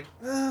was just like,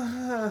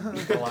 I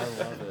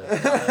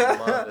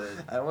love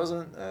it. I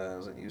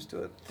wasn't used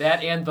to it.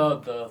 That and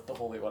the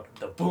holy water,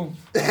 the boom.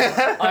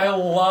 I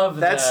love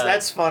that.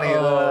 That's funny.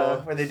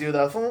 Where they do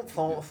the foam,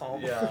 foam,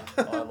 foam. Yeah,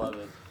 I love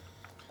it.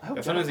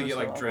 Sometimes you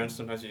get drenched.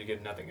 Sometimes you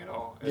get nothing at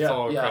all. It's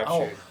all a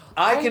crapshoot.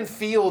 I can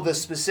feel the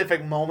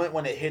specific moment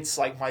when it hits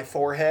my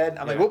forehead.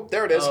 I'm like, whoop,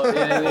 there it is. Oh,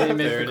 you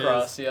made the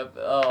cross. Yep.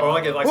 Oh. Or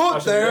it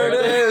whoop, there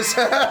it is.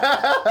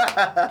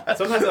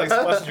 Sometimes it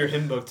splashes your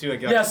hymn book too.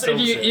 Yes,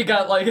 and you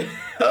got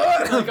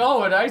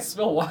and I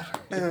smell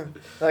water.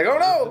 Like, oh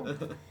no.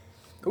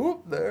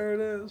 Whoop, there it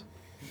is.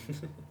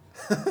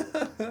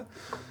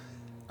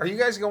 Are you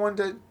guys going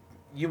to?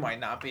 You might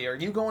not be. Are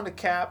you going to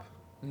Cap?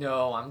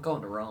 No, I'm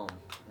going to Rome.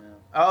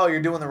 Oh,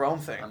 you're doing the Rome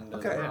thing. I'm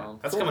doing Rome.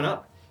 That's coming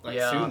up. like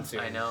yeah, soon.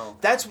 I know.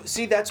 That's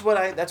what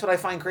I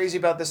find crazy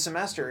about this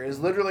semester is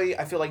literally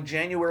I feel like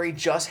January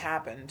just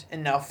happened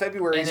and now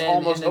February is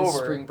almost and then over.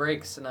 Spring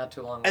break's not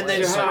too long And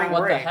away. then spring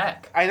what break. the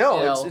heck? I know,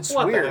 You know, it's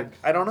what the weird. heck?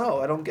 I don't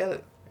know. I don't get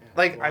it.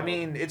 Like, Wow. I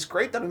mean, it's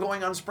great that I'm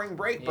going on spring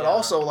break, but Yeah.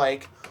 also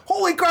like,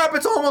 holy crap,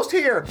 it's almost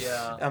here.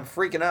 Yeah. I'm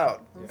freaking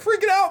out. I'm Yeah.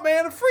 freaking out,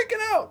 man. I'm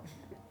freaking out.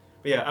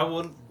 But yeah, I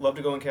would love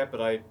to go on cap,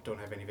 but I don't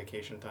have any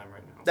vacation time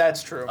right now.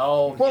 That's true.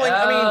 Oh, well, like,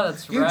 yeah, I mean,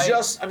 that's you right.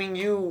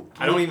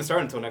 I don't even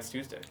start until next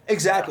Tuesday.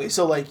 Exactly.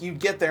 So like, you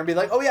get there and be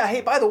like, oh yeah,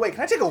 hey, by the way, can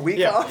I take a week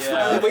Yeah, off?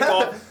 Yeah. A week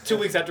off, 2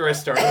 weeks after I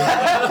start.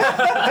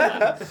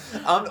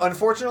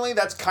 Unfortunately,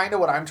 that's kind of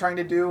what I'm trying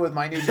to do with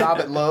my new job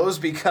at Lowe's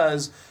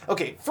because,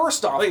 okay,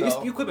 first off, Wait,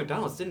 though, you quit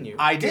McDonald's, didn't you?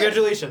 I did.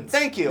 Congratulations.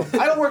 Thank you.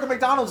 I don't work at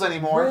McDonald's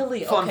anymore.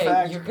 Really? Fun Okay,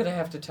 fact. you're gonna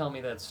have to tell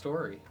me that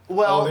story.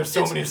 Well, Oh, there's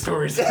so it's- many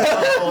stories.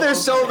 there's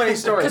so many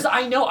stories. Because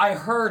I know I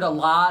heard a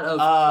lot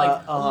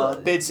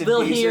of bits and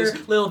little pieces.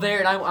 here, little there,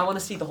 and I want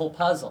to see the whole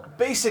puzzle.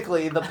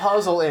 Basically, the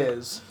puzzle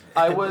is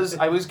I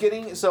was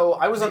getting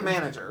I was a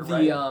manager. The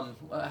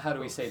Right? how do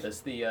we say this?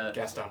 The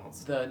Gas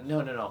Donald's. the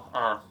no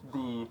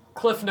the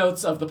cliff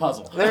notes of the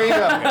puzzle. There you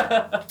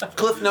go.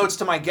 Cliff notes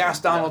to my Gas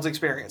Donald's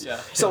experience. Yeah.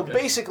 So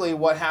basically,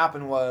 what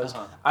happened was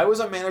Uh-huh. I was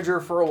a manager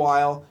for a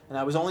while, and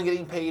I was only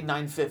getting paid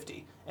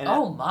 $9.50. And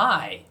Oh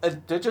my!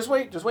 just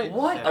wait.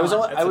 What? I was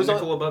only, That's I was a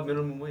only, nickel above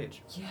minimum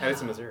wage. Yeah. And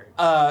it's in Missouri.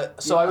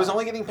 so I was Yeah.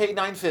 only getting paid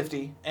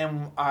 $9.50,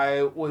 and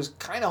I was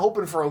kind of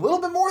hoping for a little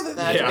bit more than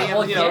that Yeah. to be,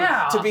 Well,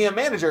 yeah. to be a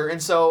manager.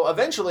 And so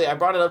eventually, I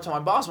brought it up to my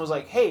boss and was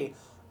like, "Hey,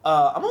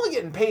 I'm only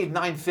getting paid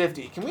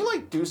 $9.50. Can we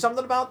like do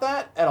something about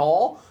that at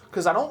all?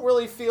 Because I don't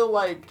really feel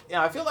like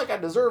I feel like I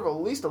deserve at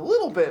least a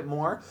little bit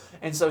more."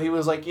 And so he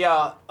was like,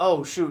 "Yeah,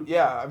 oh shoot,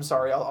 yeah, I'm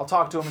sorry. I'll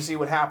talk to him and see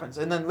what happens."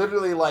 And then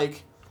literally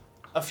like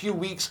a few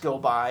weeks go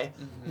by,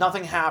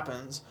 nothing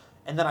happens,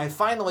 and then I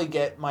finally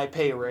get my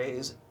pay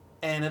raise,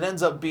 and it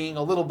ends up being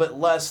a little bit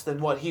less than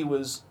what he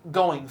was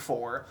going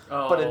for.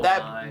 But Oh, at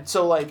that, my.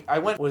 so like I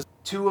went with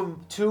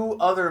two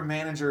other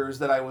managers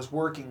that I was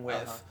working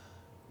with. Uh-huh.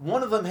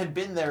 One of them had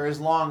been there as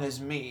long as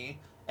me,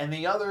 and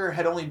the other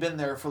had only been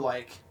there for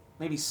like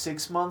maybe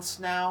 6 months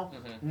now.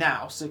 Mhm.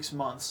 Now 6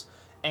 months,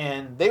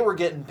 and they were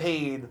getting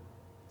paid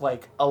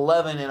like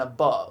 11 and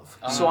above.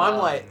 So I'm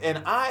like,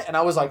 and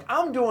I was like,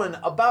 I'm doing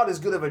about as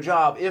good of a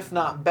job, if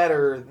not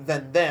better,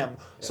 than them.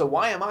 So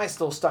why am I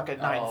still stuck at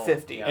Oh,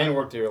 950? yeah. And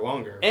worked there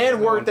longer. And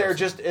No worked one there does.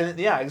 just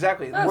yeah,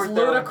 exactly. That's Worked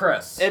there-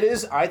 ludicrous. It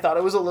is. I thought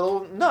it was a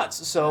little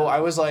nuts. So I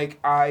was like,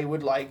 I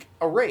would like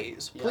a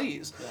raise, Yeah.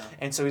 please. Yeah.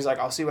 And so he's like,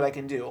 I'll see what I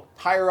can do.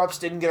 Higher ups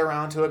didn't get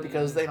around to it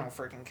because they don't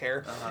freaking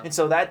care. Uh-huh. And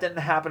so that didn't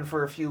happen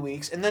for a few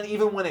weeks. And then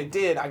even when it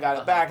did, I got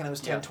it back and it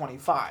was Yeah.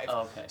 1025.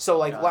 Oh, okay. So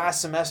like Got it.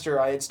 last semester,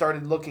 I had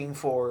started looking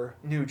for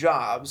new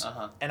jobs,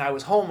 Uh-huh. and I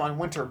was home on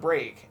winter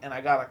break, and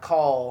I got a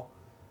call,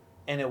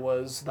 and it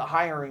was the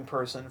hiring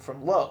person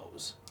from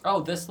Lowe's.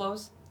 Oh, this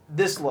Lowe's?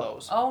 This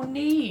Lowe's. Oh,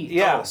 neat.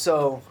 Yeah. Oh.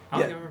 So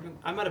I, yeah. don't think I've ever been,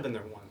 I might have been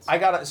there once. I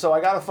got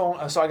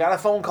a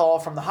phone call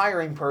from the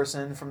hiring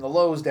person from the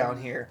Lowe's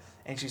down here,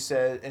 and she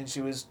said, and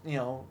she was,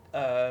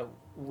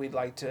 we'd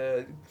like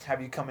to have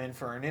you come in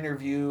for an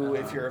interview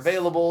if you're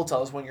available.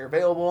 Tell us when you're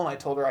available. And I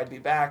told her I'd be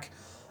back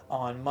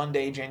on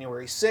Monday,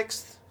 January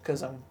 6th,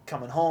 because I'm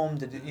coming home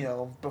to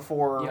do,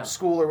 before Yeah.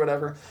 school or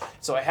whatever.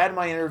 So I had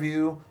my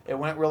interview. It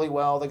went really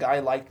well. The guy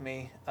liked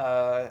me,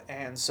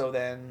 and so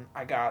then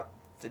I got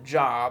the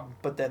job.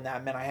 But then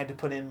that meant I had to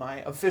put in my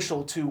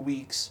official 2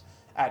 weeks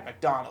at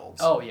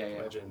McDonald's. Oh, yeah,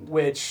 yeah. Legend.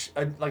 Which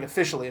like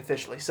officially.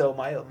 So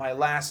my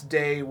last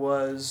day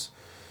was.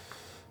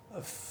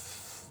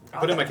 I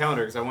put it in my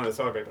calendar because I wanted to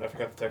celebrate, but I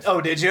forgot to text. Oh,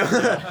 did you?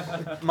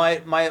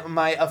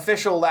 my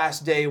official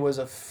last day was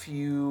a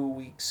few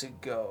weeks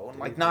ago,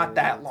 like not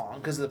that long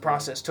because the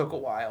process took a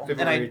while.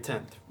 February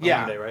 10th.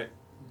 Yeah. Monday, right?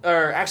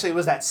 Or actually, it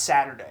was that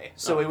Saturday,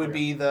 so Oh, it would okay.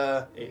 be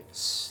the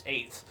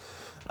 8th.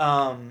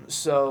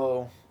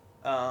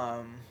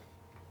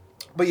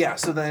 But yeah,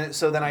 so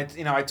then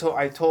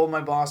I told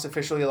my boss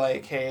officially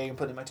like, hey, I'm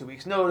putting in my 2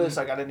 weeks notice.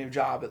 I got a new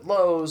job at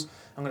Lowe's.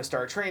 I'm going to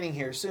start training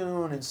here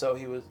soon. And so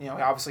he was,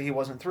 obviously he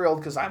wasn't thrilled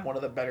because I'm one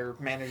of the better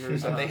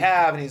managers that they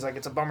have. And he's like,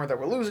 it's a bummer that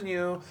we're losing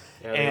you.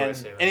 Yeah, they always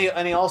say that.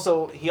 And he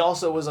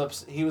also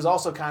was he was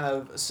also kind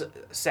of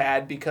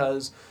sad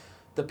because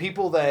the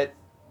people that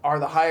are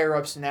the higher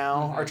ups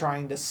now are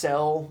trying to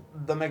sell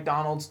the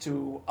McDonald's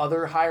to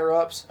other higher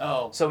ups.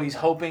 Oh. So he's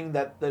hoping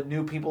that the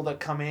new people that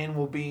come in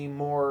will be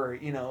more,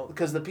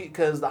 because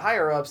the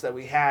higher ups that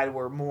we had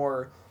were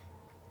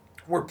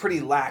pretty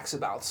lax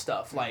about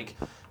stuff like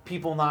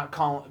people not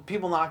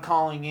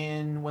calling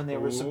in when they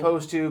were Ooh.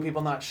 supposed to,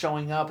 people not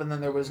showing up, and then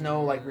there was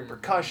no like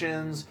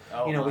repercussions.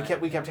 Oh,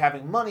 we kept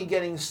having money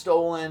getting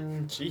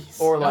stolen. Jeez.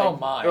 Or like, Oh,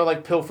 my. or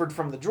like pilfered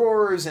from the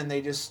drawers, and they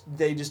just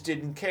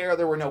didn't care.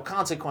 There were no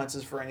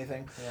consequences for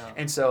anything, Yeah.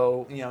 and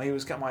so he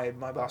was my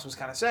boss was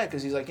kind of sad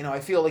because he's like, I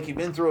feel like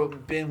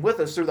you've been with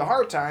us through the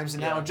hard times,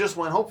 and now Yeah. just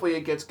when hopefully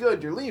it gets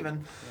good, you're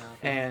leaving,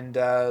 Yeah.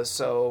 and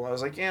so I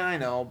was like, yeah, I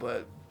know,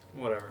 but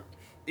Whatever.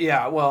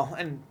 Yeah, well,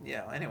 and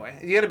yeah. Anyway,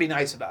 you got to be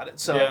nice about it.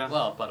 So, Yeah.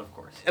 Well, but of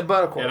course.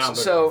 but of course. Yeah,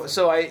 no,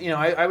 So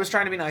I was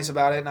trying to be nice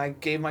about it, and I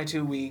gave my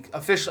 2 week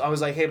official. I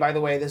was like, hey, by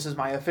the way, this is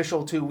my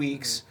official 2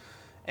 weeks,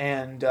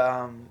 and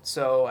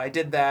so I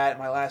did that.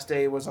 My last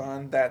day was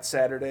on that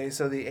Saturday,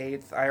 so the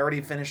 8th. I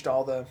already finished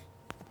all the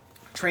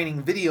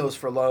training videos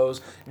for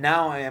Lowe's.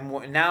 Now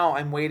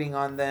I'm waiting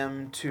on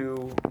them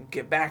to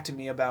get back to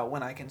me about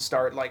when I can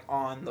start like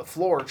on the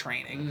floor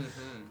training.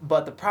 Mm-hmm.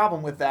 But the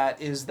problem with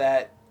that is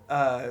that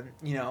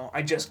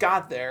I just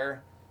got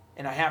there,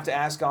 and I have to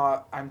ask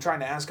off. I'm trying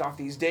to ask off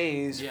these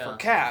days for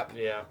Cap,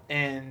 Yeah.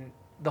 and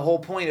the whole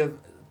point of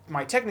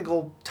my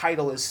technical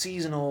title is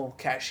seasonal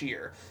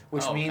cashier,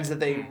 which Oh, means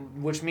okay.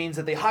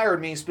 that they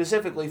hired me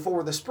specifically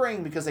for the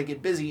spring because they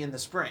get busy in the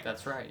spring.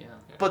 That's right. Yeah.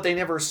 But they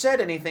never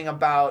said anything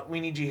about we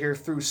need you here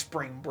through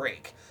spring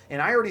break.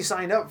 And I already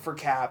signed up for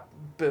Cap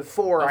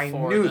before I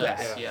knew this,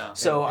 that. Yeah.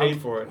 So And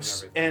paid for it and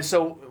everything. And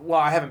so, well,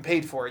 I haven't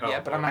paid for it Oh,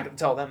 yet, but I'm not going to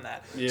tell them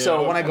that. Yeah.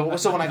 So when I go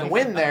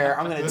in there,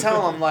 I'm going to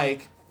tell them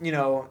like,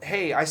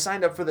 hey, I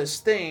signed up for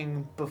this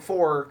thing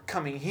before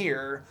coming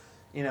here,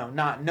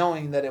 not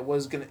knowing that it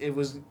was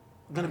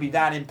gonna be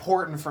that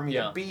important for me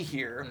to be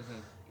here.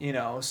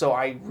 Mm-hmm. So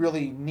I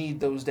really need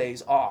those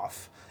days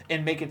off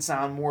and make it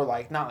sound more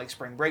like not like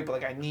spring break, but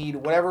like I need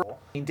whatever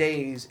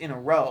days in a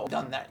row.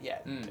 Done that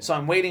yet? So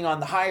I'm waiting on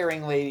the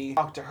hiring lady,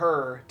 talk to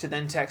her to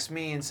then text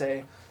me and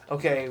say,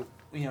 okay,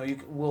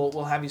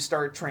 we'll have you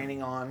start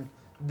training on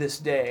this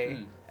day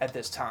at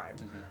this time.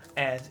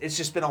 And it's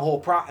just been a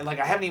whole like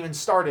I haven't even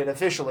started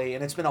officially,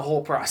 and it's been a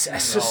whole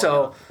process.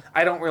 So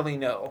I don't really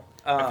know.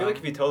 I feel like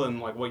if you tell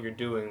them like what you're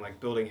doing, like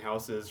building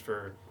houses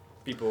for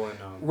people in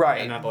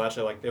Right. in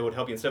Appalachia, like they would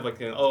help you instead of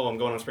like I'm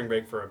going on spring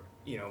break for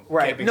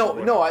right. camping No,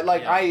 or no.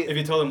 whatever. I If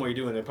you tell them what you're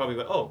doing, they're probably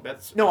like, oh,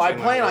 that's no. I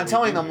actually plan what on we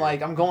telling do them here.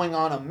 like I'm going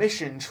on a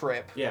mission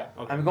trip. Yeah.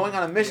 Okay. I'm going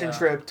on a mission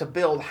trip to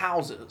build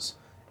houses,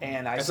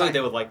 and I feel like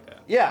they would like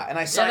that. Yeah, and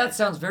I Yeah, signed. that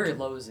sounds very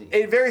Lowe's-y.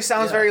 It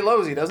sounds Yeah. very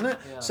Lowe's-y, doesn't it?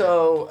 Yeah.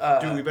 So.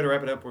 Dude, we better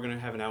wrap it up. We're gonna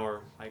have an hour.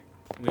 Like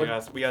we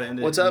gotta end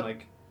it. What's in, up?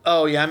 Like,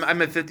 Oh yeah,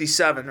 I'm at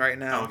 57 right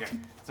now. oh, okay.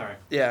 Sorry.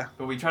 Yeah.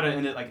 But we try to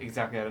end it like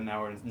exactly at an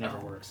hour, and it never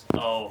works.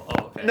 Oh,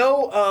 okay.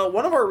 No,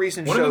 one of our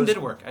recent One shows. of them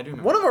did work. I do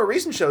remember. One of our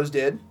recent shows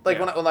did. Like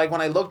Yeah.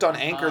 when I looked on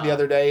Anchor the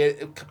other day,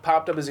 it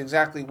popped up as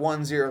exactly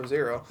 100.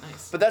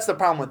 Nice. But that's the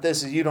problem with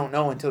this is you don't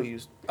know until you.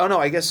 Oh no,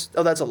 I guess.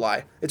 Oh, that's a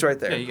lie. It's right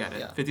there. Yeah, you got it.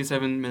 Yeah.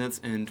 57 minutes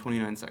and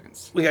 29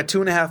 seconds. We got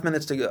 2.5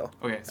 minutes to go.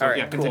 Okay, so All right,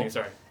 yeah, continue. cool.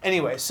 Sorry.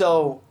 Anyway,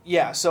 so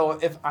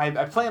if I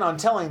plan on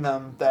telling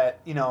them that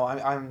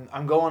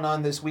I'm going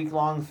on this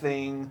week-long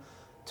thing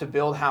to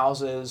build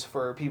houses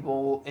for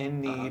people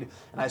in need,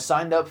 and I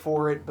signed up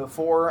for it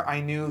before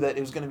I knew that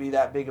it was going to be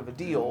that big of a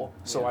deal.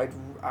 So I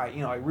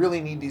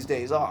really need these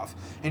days off,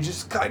 and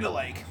just kind of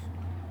like.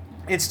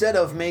 Instead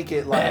of make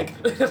it like,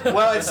 but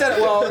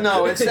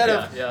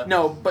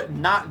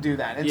not do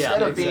that.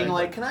 Instead of being exactly.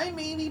 like, can I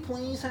maybe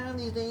please have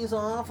these days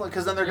off? Like,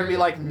 because then they're gonna be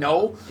like,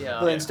 no. Yeah.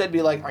 But instead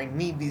be like, I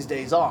need these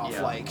days off.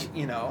 Yeah. Like,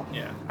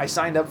 Yeah. I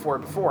signed up for it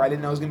before. I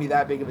didn't know it was gonna be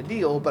that big of a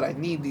deal, but I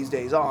need these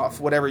days off,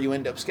 whatever you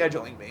end up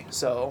scheduling me.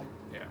 So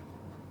Yeah.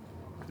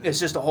 it's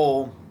just a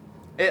whole.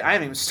 I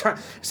haven't even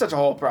started. It's such a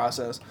whole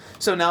process.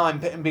 So now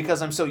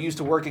because I'm so used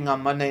to working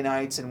on Monday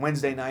nights and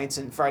Wednesday nights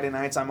and Friday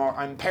nights.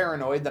 I'm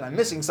paranoid that I'm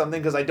missing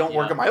something because I don't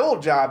work Yeah. at my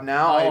old job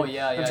now. Oh,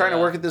 I'm trying to yeah.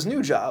 work at this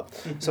new job.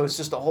 So it's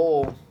just a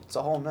whole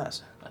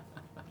mess.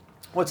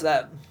 What's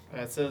that?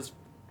 It says,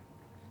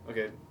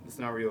 okay, it's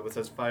not real, but it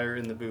says Fire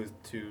in the Booth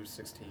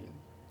 216.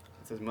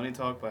 It says Money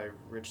Talk by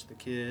Rich the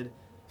Kid.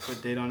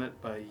 Put date on it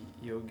by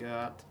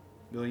Yogot.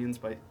 Millions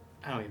by,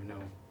 I don't even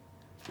know.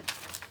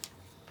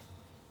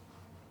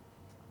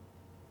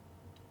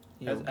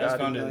 You As Got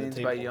found in the Millions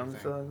tape by holder Young thing.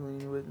 Thug,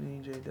 Lean Whitney,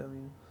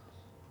 J.W.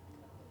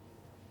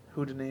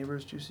 Who the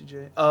Neighbors, Juicy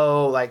J.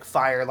 Oh, like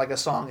Fire, like a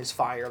song is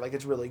Fire, like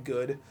it's really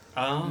good.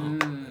 Oh.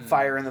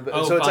 Fire in the Booth.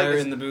 Oh, so it's Fire like,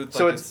 in the Booth.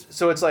 So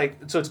like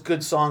it's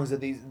good songs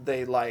that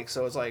they like.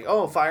 So it's like,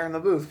 oh, Fire in the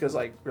Booth because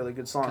like really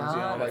good songs,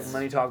 Got like it.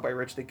 Money Talk by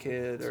Rich the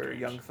Kid or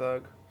Strange. Young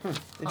Thug.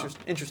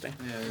 Interesting.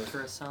 Yeah.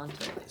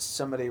 Interessante.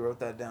 Somebody wrote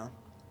that down.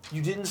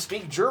 You didn't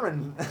speak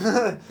German. You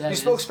That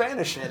spoke is-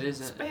 Spanish. That is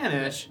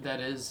Spanish? That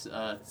is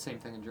same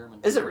thing in German.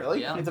 Is it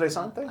really? Yeah.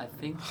 Interessante? I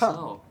think Huh.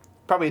 so.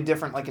 Probably a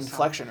different like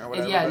inflection or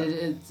whatever. Yeah, but-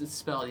 it's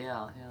spelled.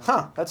 Yeah.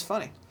 Huh, that's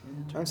funny.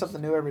 Yeah. Learn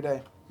something new every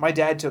day. My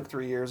dad took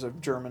 3 years of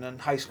German in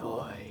high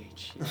school.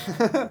 Deutsch,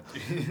 yeah.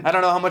 I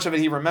don't know how much of it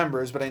he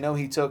remembers, but I know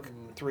he took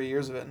 3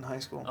 years of it in high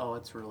school. Oh,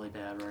 it's really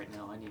bad right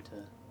now. I need to.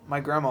 My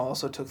grandma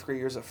also took 3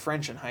 years of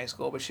French in high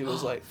school, but she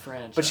was like,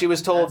 French. but she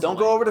was told, That's don't a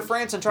go over to language.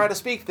 France and try to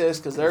speak this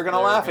because they're gonna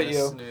laugh at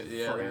you.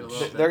 Yeah, they're a little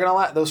bit. They're gonna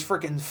laugh. Those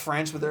freaking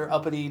French with their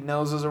uppity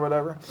noses or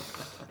whatever.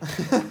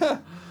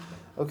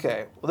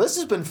 Okay, well this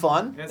has been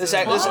fun. Yes, This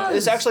it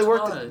was. actually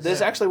worked. It This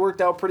was. actually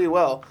worked out pretty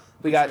well.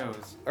 We got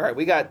Shows. all right.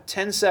 We got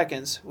 10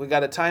 seconds. We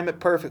got to time it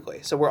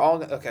perfectly. So we're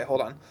all okay.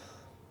 Hold on.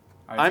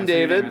 All right, I'm so say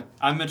your David. name.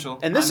 I'm Mitchell.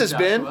 And this I'm has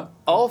been Joshua.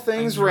 All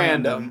Things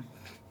Random.